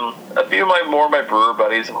 A few of my brewer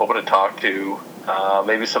buddies I'm hoping to talk to.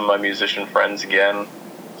 Maybe some of my musician friends again.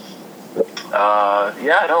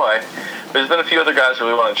 There's been a few other guys I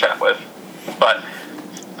really want to chat with. But,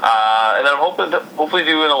 and then I'm hoping to hopefully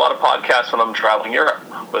doing a lot of podcasts when I'm traveling Europe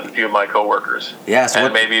with a few of my coworkers. Yeah, so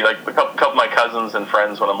and maybe like a couple of my cousins and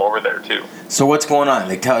friends when I'm over there too. So what's going on?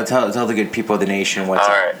 Like tell the good people of the nation what's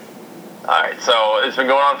up. All right, so it's been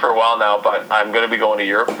going on for a while now, but I'm going to be going to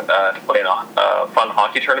Europe to play in a fun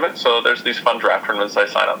hockey tournament. So there's these fun draft tournaments I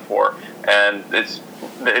sign up for, and it's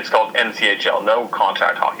called NCHL, No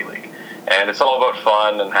Contact Hockey League, and it's all about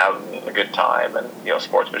fun and having a good time and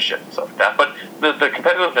sportsmanship and stuff like that. But the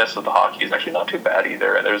competitiveness of the hockey is actually not too bad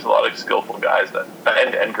either, and there's a lot of skillful guys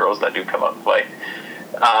and girls that do come out and play,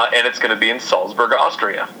 and it's going to be in Salzburg,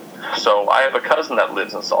 Austria. So I have a cousin that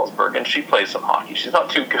lives in Salzburg, and she plays some hockey. She's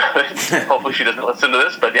not too good. Hopefully she doesn't listen to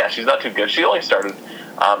this, but yeah, she's not too good. She only started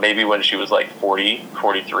maybe when she was like 40,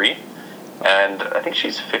 43, and I think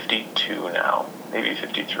she's 52 now, maybe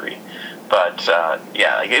 53. But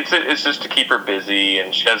it's just to keep her busy,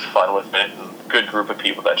 and she has fun with it. Good group of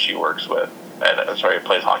people that she works with, and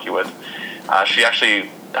plays hockey with. She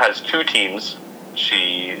actually has 2 teams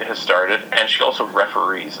she has started, and she also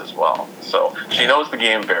referees as well. So she knows the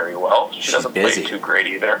game very well. She doesn't play too great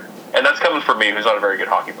either. And that's coming from me, who's not a very good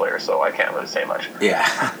hockey player, so I can't really say much. Yeah.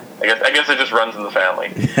 I guess it just runs in the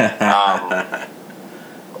family.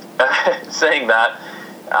 Saying that,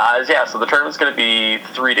 so the tournament's going to be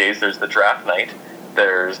 3 days. There's the draft night.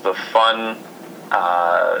 There's the fun...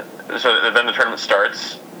 so then the tournament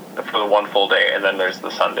starts for the one full day, and then there's the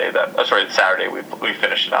Saturday we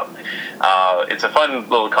finish it up. It's a fun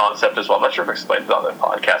little concept as well. I'm not sure if I explained it on the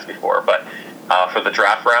podcast before, but for the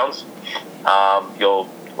draft rounds, you'll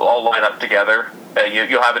all line up together.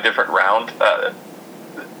 You'll have a different round.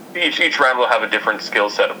 Each round will have a different skill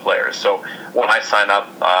set of players. So when I sign up,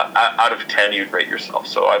 out of 10, you'd rate yourself.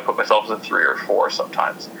 So I put myself as a 3 or 4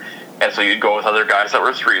 sometimes. And so you'd go with other guys that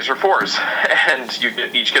were 3s or 4s. And you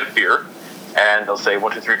each get a beer. And they'll say,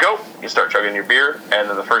 1, 2, 3, go. You start chugging your beer, and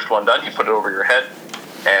then the first one done, you put it over your head.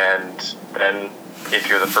 And then if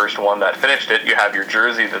you're the first one that finished it, you have your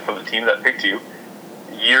jersey from the team that picked you.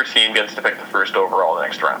 Your team gets to pick the first overall the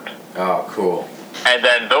next round. Oh, cool. And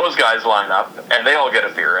then those guys line up, and they all get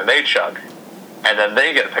a beer, and they chug. And then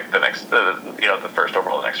they get to pick the first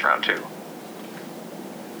overall the next round, too.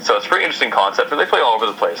 So it's a pretty interesting concept, and they play all over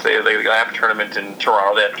the place. They have a tournament in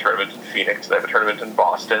Toronto, they have a tournament in Phoenix, they have a tournament in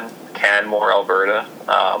Boston, Canmore, Alberta,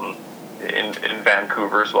 in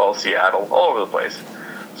Vancouver as well, Seattle, all over the place.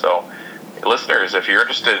 So, listeners, if you're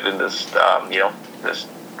interested in this, this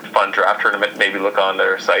fun draft tournament, maybe look on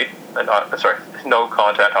their site. No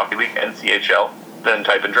Contact Hockey League, NCHL. Then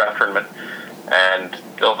type in draft tournament, and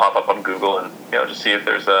it'll pop up on Google, and just see if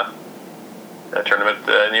there's a tournament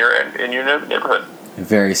in your neighborhood.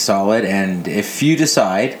 Very solid. And if you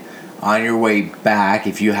decide on your way back,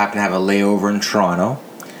 if you happen to have a layover in Toronto,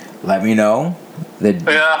 let me know. The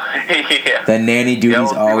nanny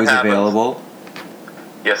duty's always available.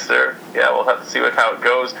 Yes, sir. Yeah, we'll have to see how it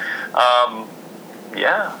goes.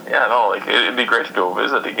 It'd be great to go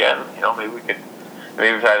visit again.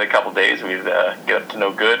 Maybe we've had a couple days. We'd get up to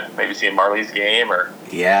no good. Maybe see a Marlies game, or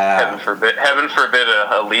heaven forbid,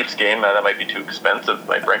 a Leafs game. That might be too expensive.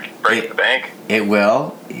 Might break the bank. It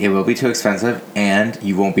will. It will be too expensive, and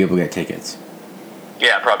you won't be able to get tickets.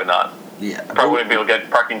 Yeah, probably not. Yeah, probably wouldn't be able to get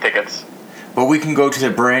parking tickets. But we can go to the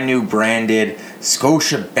brand new branded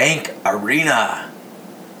Scotiabank Arena.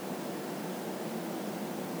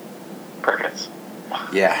 Crickets.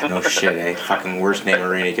 Yeah, no shit, eh? Fucking worst name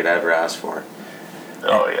arena you could ever ask for.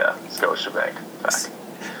 Oh yeah, Scotiabank.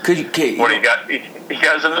 What do you got? You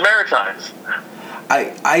guys in the Maritimes?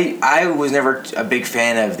 I was never a big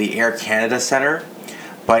fan of the Air Canada Centre,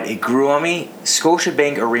 but it grew on me.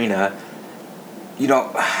 Scotiabank Arena.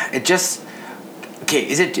 It just. Okay,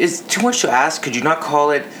 is it too much to ask? Could you not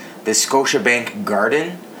call it the Scotiabank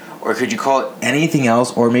Garden, or could you call it anything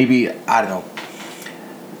else, or maybe I don't know.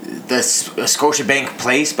 The Scotiabank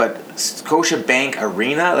Place, but Scotiabank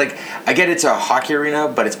Arena, like I get it's a hockey arena,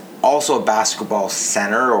 but it's also a basketball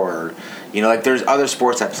center, or there's other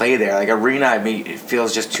sports that play there. Like arena, I mean, it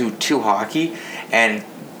feels just too hockey, and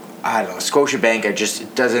I don't know, Scotiabank.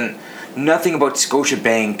 It doesn't. Nothing about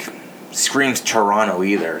Scotiabank screams Toronto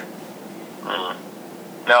either.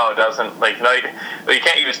 No, it doesn't. You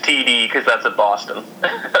can't use TD because that's at Boston.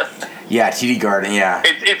 Yeah, TD Garden. Yeah.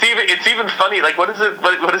 It's even funny. Like, what is it?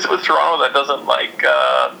 What is it with Toronto that doesn't like,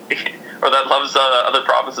 or that loves other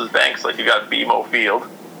provinces' banks? Like you got BMO Field.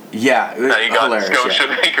 Yeah. Now you got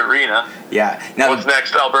Scotiabank Arena. Yeah. Now what's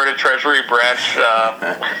next? Alberta Treasury Branch.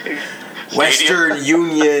 Western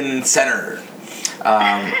Union Center.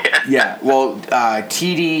 Yeah. Well,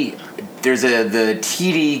 TD. There's the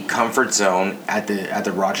TD Comfort Zone at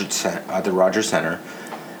the Rogers Center,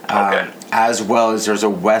 as well as there's a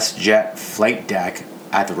WestJet flight deck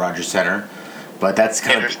at the Rogers Center, but that's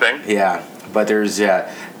kind of interesting. Yeah, but there's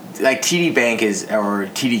like TD Bank or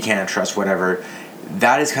TD Canada Trust, whatever.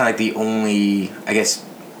 That is kind of like the only, I guess,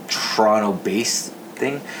 Toronto-based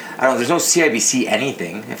thing. I don't know. There's no CIBC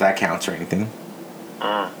anything, if that counts or anything.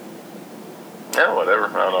 Yeah, whatever.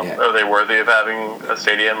 I don't know. Yeah. Are they worthy of having a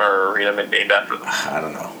stadium or arena named after them? I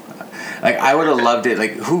don't know. Like, I would have loved it.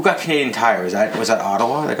 Like, who got Canadian Tire? Was that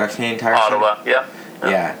Ottawa that got Canadian Tire? Ottawa,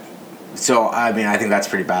 yeah. So, I mean, I think that's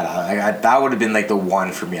pretty bad. That would have been, like, the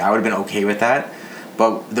one for me. I would have been okay with that.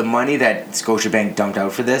 But the money that Scotiabank dumped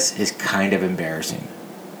out for this is kind of embarrassing.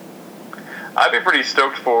 I'd be pretty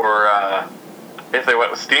stoked for if they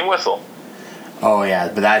went with Steam Whistle. Oh, yeah.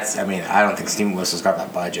 But that's, I mean, I don't think Steam Whistle's got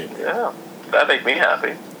that budget. Yeah. That'd make me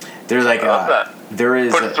happy. There's like there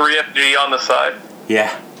is put 3FG on the side.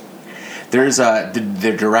 Yeah, there's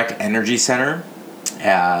the Direct Energy Center.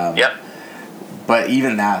 Yep. But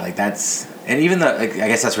even that, like that's, and even the I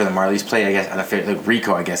guess that's where the Marlies play. I guess like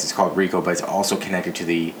Ricoh. I guess it's called Ricoh, but it's also connected to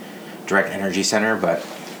the Direct Energy Center. But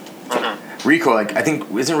Ricoh, like I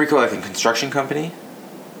think isn't Ricoh like a construction company?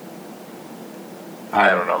 I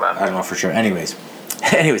don't know, man. I don't know for sure. Anyways,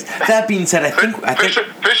 that being said, I think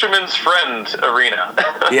Fisherman's Friend Arena.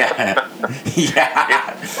 Yeah.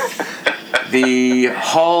 The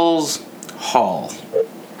Hall's Hall.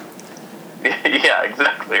 Yeah,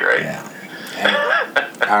 exactly right. Yeah.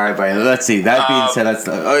 All right, buddy. Let's see. That being said,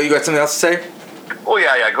 you got something else to say? Well,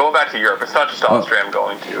 yeah. Going back to Europe, it's not just Austria I'm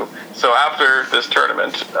going to. So after this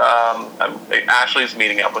tournament, Ashley's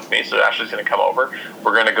meeting up with me. So Ashley's going to come over.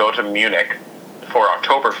 We're going to go to Munich for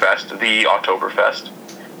Oktoberfest, the Oktoberfest.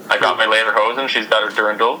 I got my lederhosen. She's got her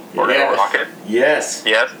Dirndl. We're going to rock it. Yes.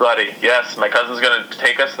 Yes, buddy. Yes. My cousin's going to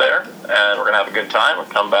take us there, and we're going to have a good time. We'll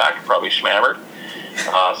come back, probably schmammered,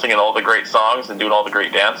 singing all the great songs and doing all the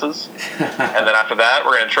great dances. And then after that,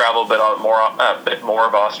 we're going to travel a bit more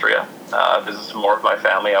of Austria, visit some more of my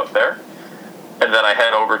family out there. And then I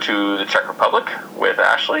head over to the Czech Republic with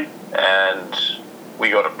Ashley, and we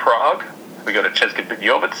go to Prague. We go to České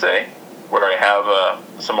Budějovice, where I have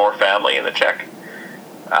some more family in the Czech.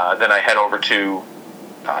 Then I head over to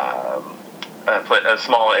a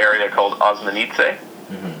small area called Osmanice,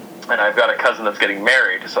 and I've got a cousin that's getting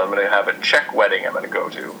married, so I'm going to have a Czech wedding I'm going to go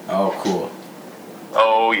to. Oh, cool.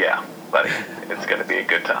 Oh, yeah, buddy. It's going to be a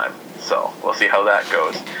good time. So we'll see how that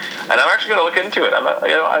goes. And I'm actually going to look into it.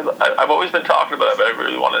 I've always been talking about it, but I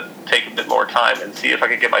really want to take a bit more time and see if I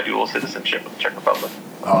can get my dual citizenship with the Czech Republic.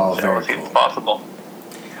 Oh, very cool. See if it's possible.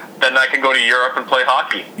 Then I can go to Europe and play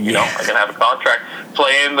hockey. You know, I can have a contract,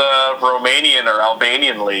 play in the Romanian or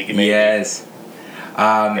Albanian league. Maybe. Yes.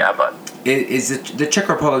 But is the Czech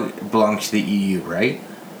Republic belongs to the EU, right?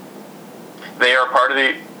 They are part of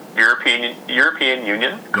the European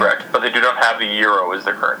Union, correct? But they do not have the euro as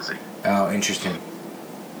their currency. Oh, interesting.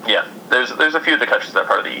 Yeah, there's a few of the countries that are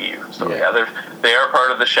part of the EU. So they are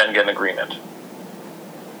part of the Schengen Agreement.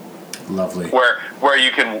 Lovely. Where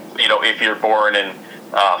you can, if you're born in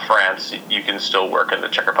France, you can still work in the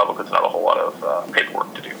Czech Republic. It's not a whole lot of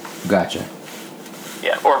paperwork to do. Gotcha.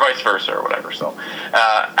 Yeah, or vice versa or whatever. So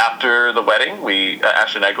after the wedding,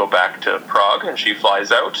 Ashley and I go back to Prague, and she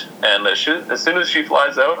flies out. And as soon as she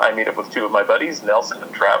flies out, I meet up with two of my buddies, Nelson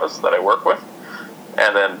and Travis, that I work with.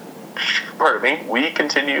 And then, we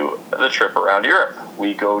continue the trip around Europe.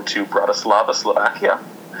 We go to Bratislava, Slovakia.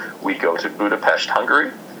 We go to Budapest,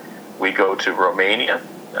 Hungary. We go to Romania,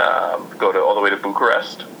 all the way to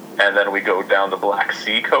Bucharest. And then we go down the Black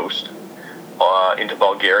Sea coast into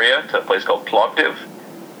Bulgaria to a place called Plovdiv.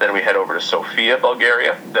 Then we head over to Sofia,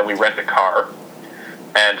 Bulgaria. Then we rent a car.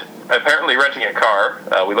 And apparently renting a car,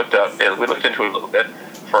 we looked into it a little bit.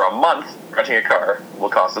 For a month, renting a car will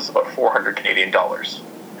cost us about $400 Canadian.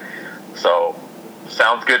 So,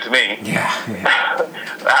 sounds good to me. Yeah.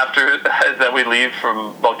 After then we leave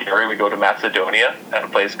from Bulgaria, we go to Macedonia at a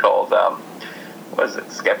place called,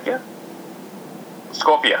 Skopje,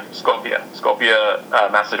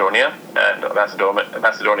 Macedonia. And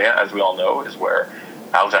Macedonia, as we all know, is where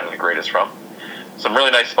Alexander the Great is from. Some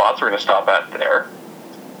really nice spots we're going to stop at there.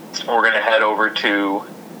 We're going to head over to,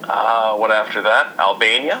 after that?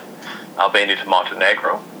 Albania to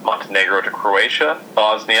Montenegro to Croatia,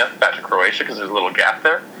 Bosnia, back to Croatia because there's a little gap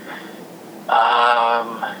there.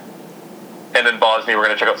 And in Bosnia, we're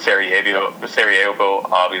going to check out Sarajevo,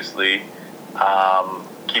 obviously.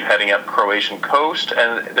 Keep heading up Croatian coast,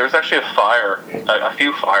 and there was actually a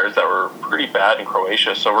few fires that were pretty bad in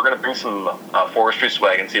Croatia, so we're going to bring some forestry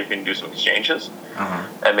swag and see if we can do some exchanges,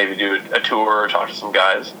 and maybe do a tour or talk to some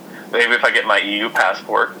guys. Maybe if I get my EU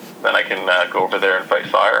passport, then I can go over there and fight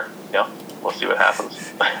fire. Yeah, we'll see what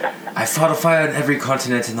happens. I fought a fire on every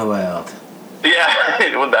continent in the world. Yeah,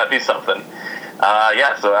 wouldn't that be something?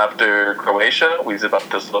 So after Croatia, we zip up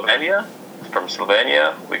to Slovenia. From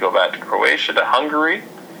Slovenia, we go back to Croatia, to Hungary,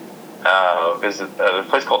 visit a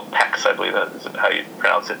place called Pécs, I believe that is how you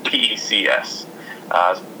pronounce it, P-E-C-S.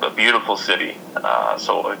 It's a beautiful city,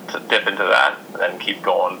 so we'll dip into that, and then keep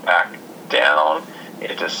going back down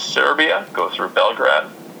into Serbia, go through Belgrade,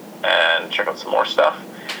 and check out some more stuff.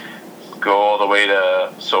 Go all the way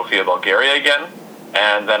to Sofia, Bulgaria again,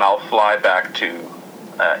 and then I'll fly back to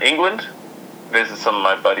England, visit some of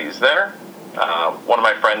my buddies there. One of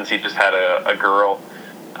my friends, he just had a girl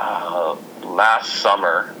last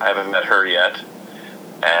summer. I haven't met her yet,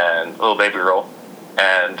 and a little baby girl,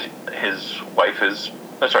 and his wife is,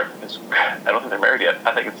 I don't think they're married yet.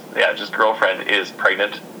 I think just girlfriend is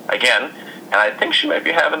pregnant again, and I think she might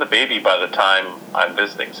be having the baby by the time I'm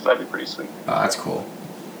visiting, so that'd be pretty sweet. Oh, that's cool.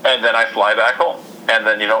 And then I fly back home, and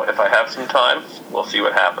then, if I have some time, we'll see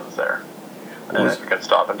what happens there. And we can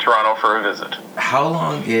stop in Toronto for a visit. How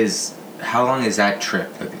long is that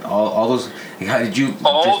trip? Like all those? Did you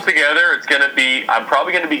together? It's going to be. I'm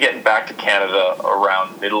probably going to be getting back to Canada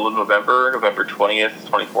around middle of November 20th,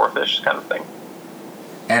 24th ish kind of thing.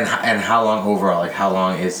 And how long overall? Like how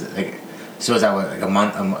long is it? Like, so is that like a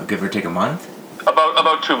month? Give or take a month?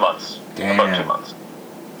 About 2 months. Damn. About 2 months.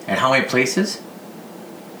 And how many places?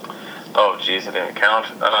 Oh geez, I didn't count.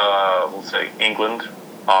 We'll say England,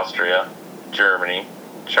 Austria, Germany,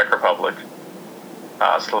 Czech Republic,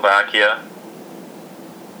 Slovakia.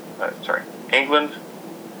 England,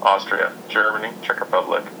 Austria, Germany, Czech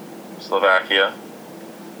Republic, Slovakia,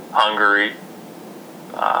 Hungary,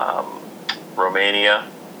 Romania,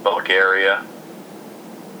 Bulgaria,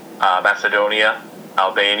 Macedonia,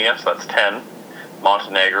 Albania, so that's 10,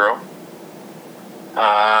 Montenegro,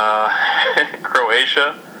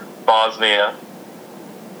 Croatia, Bosnia,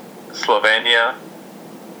 Slovenia,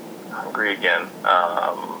 Hungary again,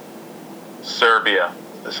 Serbia,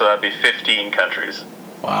 so that'd be 15 countries.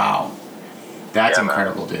 Wow. That's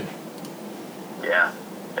incredible, dude. Yeah,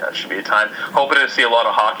 it should be a time. Hoping to see a lot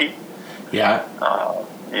of hockey. Yeah.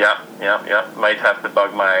 Yeah. Might have to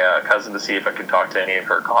bug my cousin to see if I can talk to any of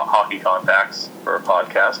her hockey contacts for a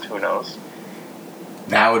podcast. Who knows?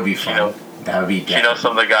 That would be fun. That would be. She knows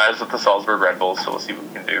some of the guys with the Salzburg Red Bulls, so we'll see what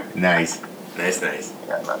we can do. Nice.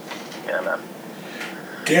 Yeah, man.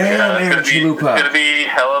 Damn, Aaron Chalupa. It's going to be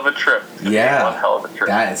hell of a trip. One hell of a trip.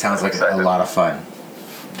 That sounds like a lot of fun.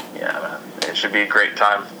 Yeah, man. It should be a great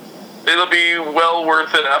time. It'll be well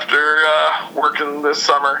worth it after working this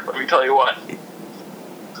summer, let me tell you what.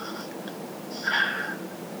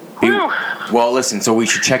 Well, listen, so we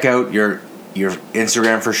should check out your your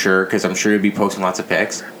Instagram for sure, because I'm sure you'll be posting lots of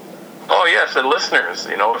pics. Oh yes, and listeners,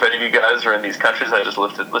 if any of you guys are in these countries I just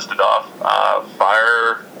listed off,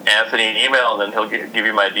 fire Anthony an email, and then he'll give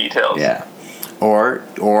you my details. Yeah. Or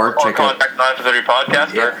check contact Not After 30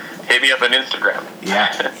 Podcast, yeah. or hit me up on Instagram.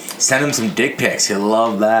 Yeah. Send him some dick pics. He'll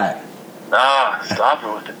love that. Stop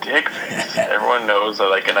it with the dick pics. Everyone knows I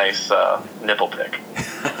like a nice nipple pic.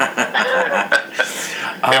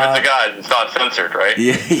 If it's a guy, it's not censored, right?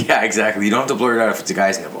 Yeah, exactly. You don't have to blur it out if it's a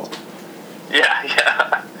guy's nipple.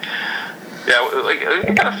 Yeah. Yeah, like,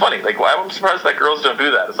 it's kind of funny. Like, I'm surprised that girls don't do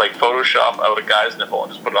that. It's like Photoshop out a guy's nipple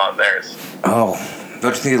and just put it on theirs. Oh,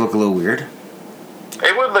 don't you think it look a little weird?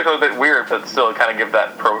 It would look a bit weird, but still kind of give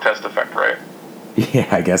that protest effect, right? Yeah,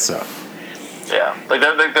 I guess so. Yeah. Like,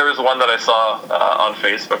 there was one that I saw on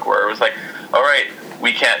Facebook where it was like, all right,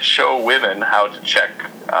 we can't show women how to check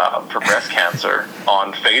for breast cancer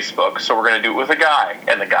on Facebook, so we're going to do it with a guy.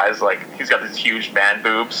 And the guy's like, he's got these huge man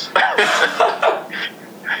boobs.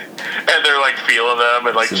 And they're like feeling them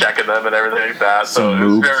and like checking them and everything like that. So it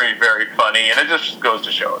was very, very funny. And it just goes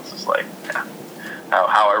to show, it's just like, yeah,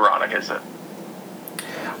 how ironic is it?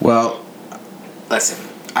 Well, listen,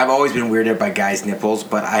 I've always been weirded by guys' nipples,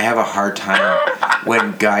 but I have a hard time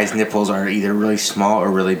when guys' nipples are either really small or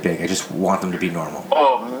really big. I just want them to be normal.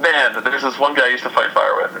 Oh man, there's this one guy I used to fight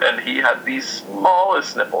fire with, and he had these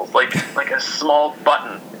smallest nipples, like a small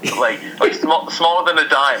button, like smaller than a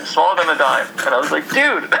dime, and I was like,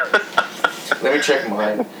 dude. Let me check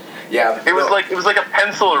mine. Yeah, it was like a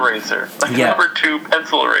pencil eraser, like number 2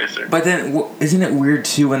 pencil eraser. But then, isn't it weird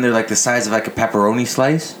too when they're like the size of like a pepperoni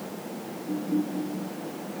slice?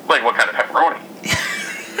 Like what kind of pepperoni?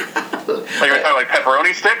 Like are you talking like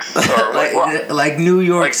pepperoni sticks or like New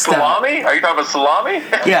York like salami? Are you talking about salami?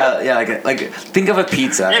 yeah, like think of a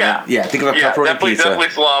pizza. Yeah, think of a pepperoni pizza. Definitely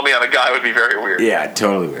salami on a guy would be very weird. Yeah,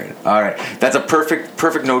 totally weird. All right, that's a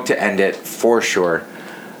perfect note to end it for sure.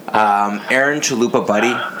 Aaron Chalupa,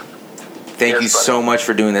 buddy. Thank you so much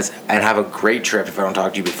for doing this, and have a great trip if I don't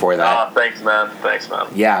talk to you before that. Thanks, man.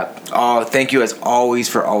 Yeah. Oh, thank you as always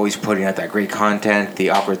for always putting out that great content. The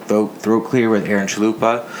Awkward Throat Clear with Aaron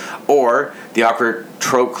Chalupa, or the Awkward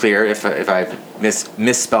Throat Clear if I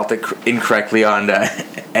misspelt it incorrectly on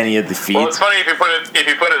any of the feeds. Well, it's funny if you put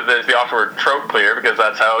it as the Awkward Throat Clear, because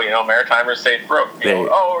that's how Maritimers say throat.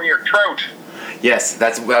 Oh, your throat. Yes,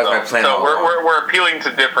 that was my plan. So we're appealing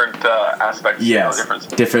to different aspects, different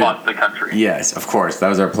spots of the country. Yes, of course. That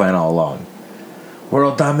was our plan all along.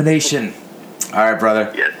 World domination. All right,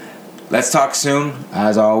 brother. Yes. Let's talk soon.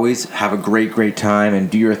 As always, have a great time and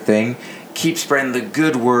do your thing. Keep spreading the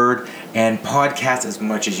good word and podcast as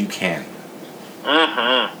much as you can.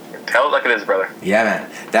 Mm-hmm. Tell it like it is, brother. Yeah, man.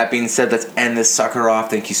 That being said, let's end this sucker off.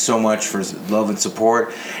 Thank you so much for love and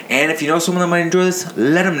support. And if you know someone that might enjoy this,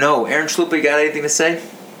 let them know. Aaron Chalupa, you got anything to say?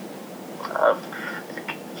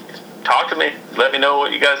 Talk to me. Let me know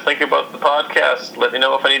what you guys think about the podcast. Let me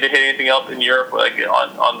know if I need to hit anything up in Europe, like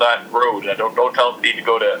on that road. Don't tell me to need to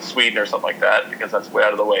go to Sweden or something like that, because that's way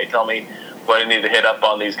out of the way. Tell me what I need to hit up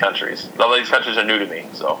on these countries. All these countries are new to me,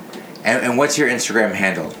 so. And what's your Instagram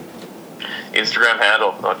handle? Instagram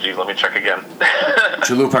handle. Oh, geez, let me check again.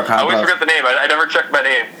 Chalupa Cabra. I always forget the name. I never check my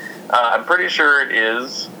name. I'm pretty sure it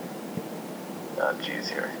is.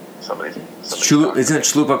 Here. Somebody's isn't it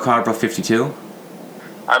Chalupa Cabra 52?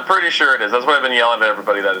 I'm pretty sure it is. That's what I've been yelling at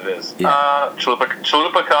everybody that it is. Yeah.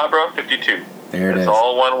 Chalupa Cabra 52. There it is. It's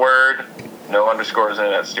all one word. No underscores in it.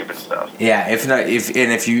 That stupid stuff. Yeah.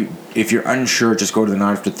 If you're unsure, just go to the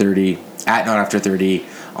Not After 30 at Not After 30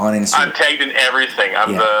 on Instagram. I'm tagged in everything.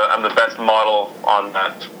 I'm the best model on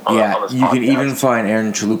that. On this you podcast. can even find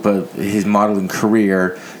Aaron Chalupa, his modeling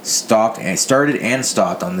career started and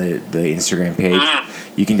stopped on the Instagram page.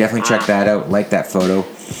 You can definitely check that out. Like that photo.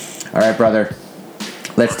 All right, brother.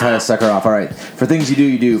 Let's tie the sucker off. All right. For things you do,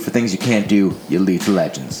 you do. For things you can't do, you leave to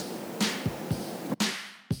legends.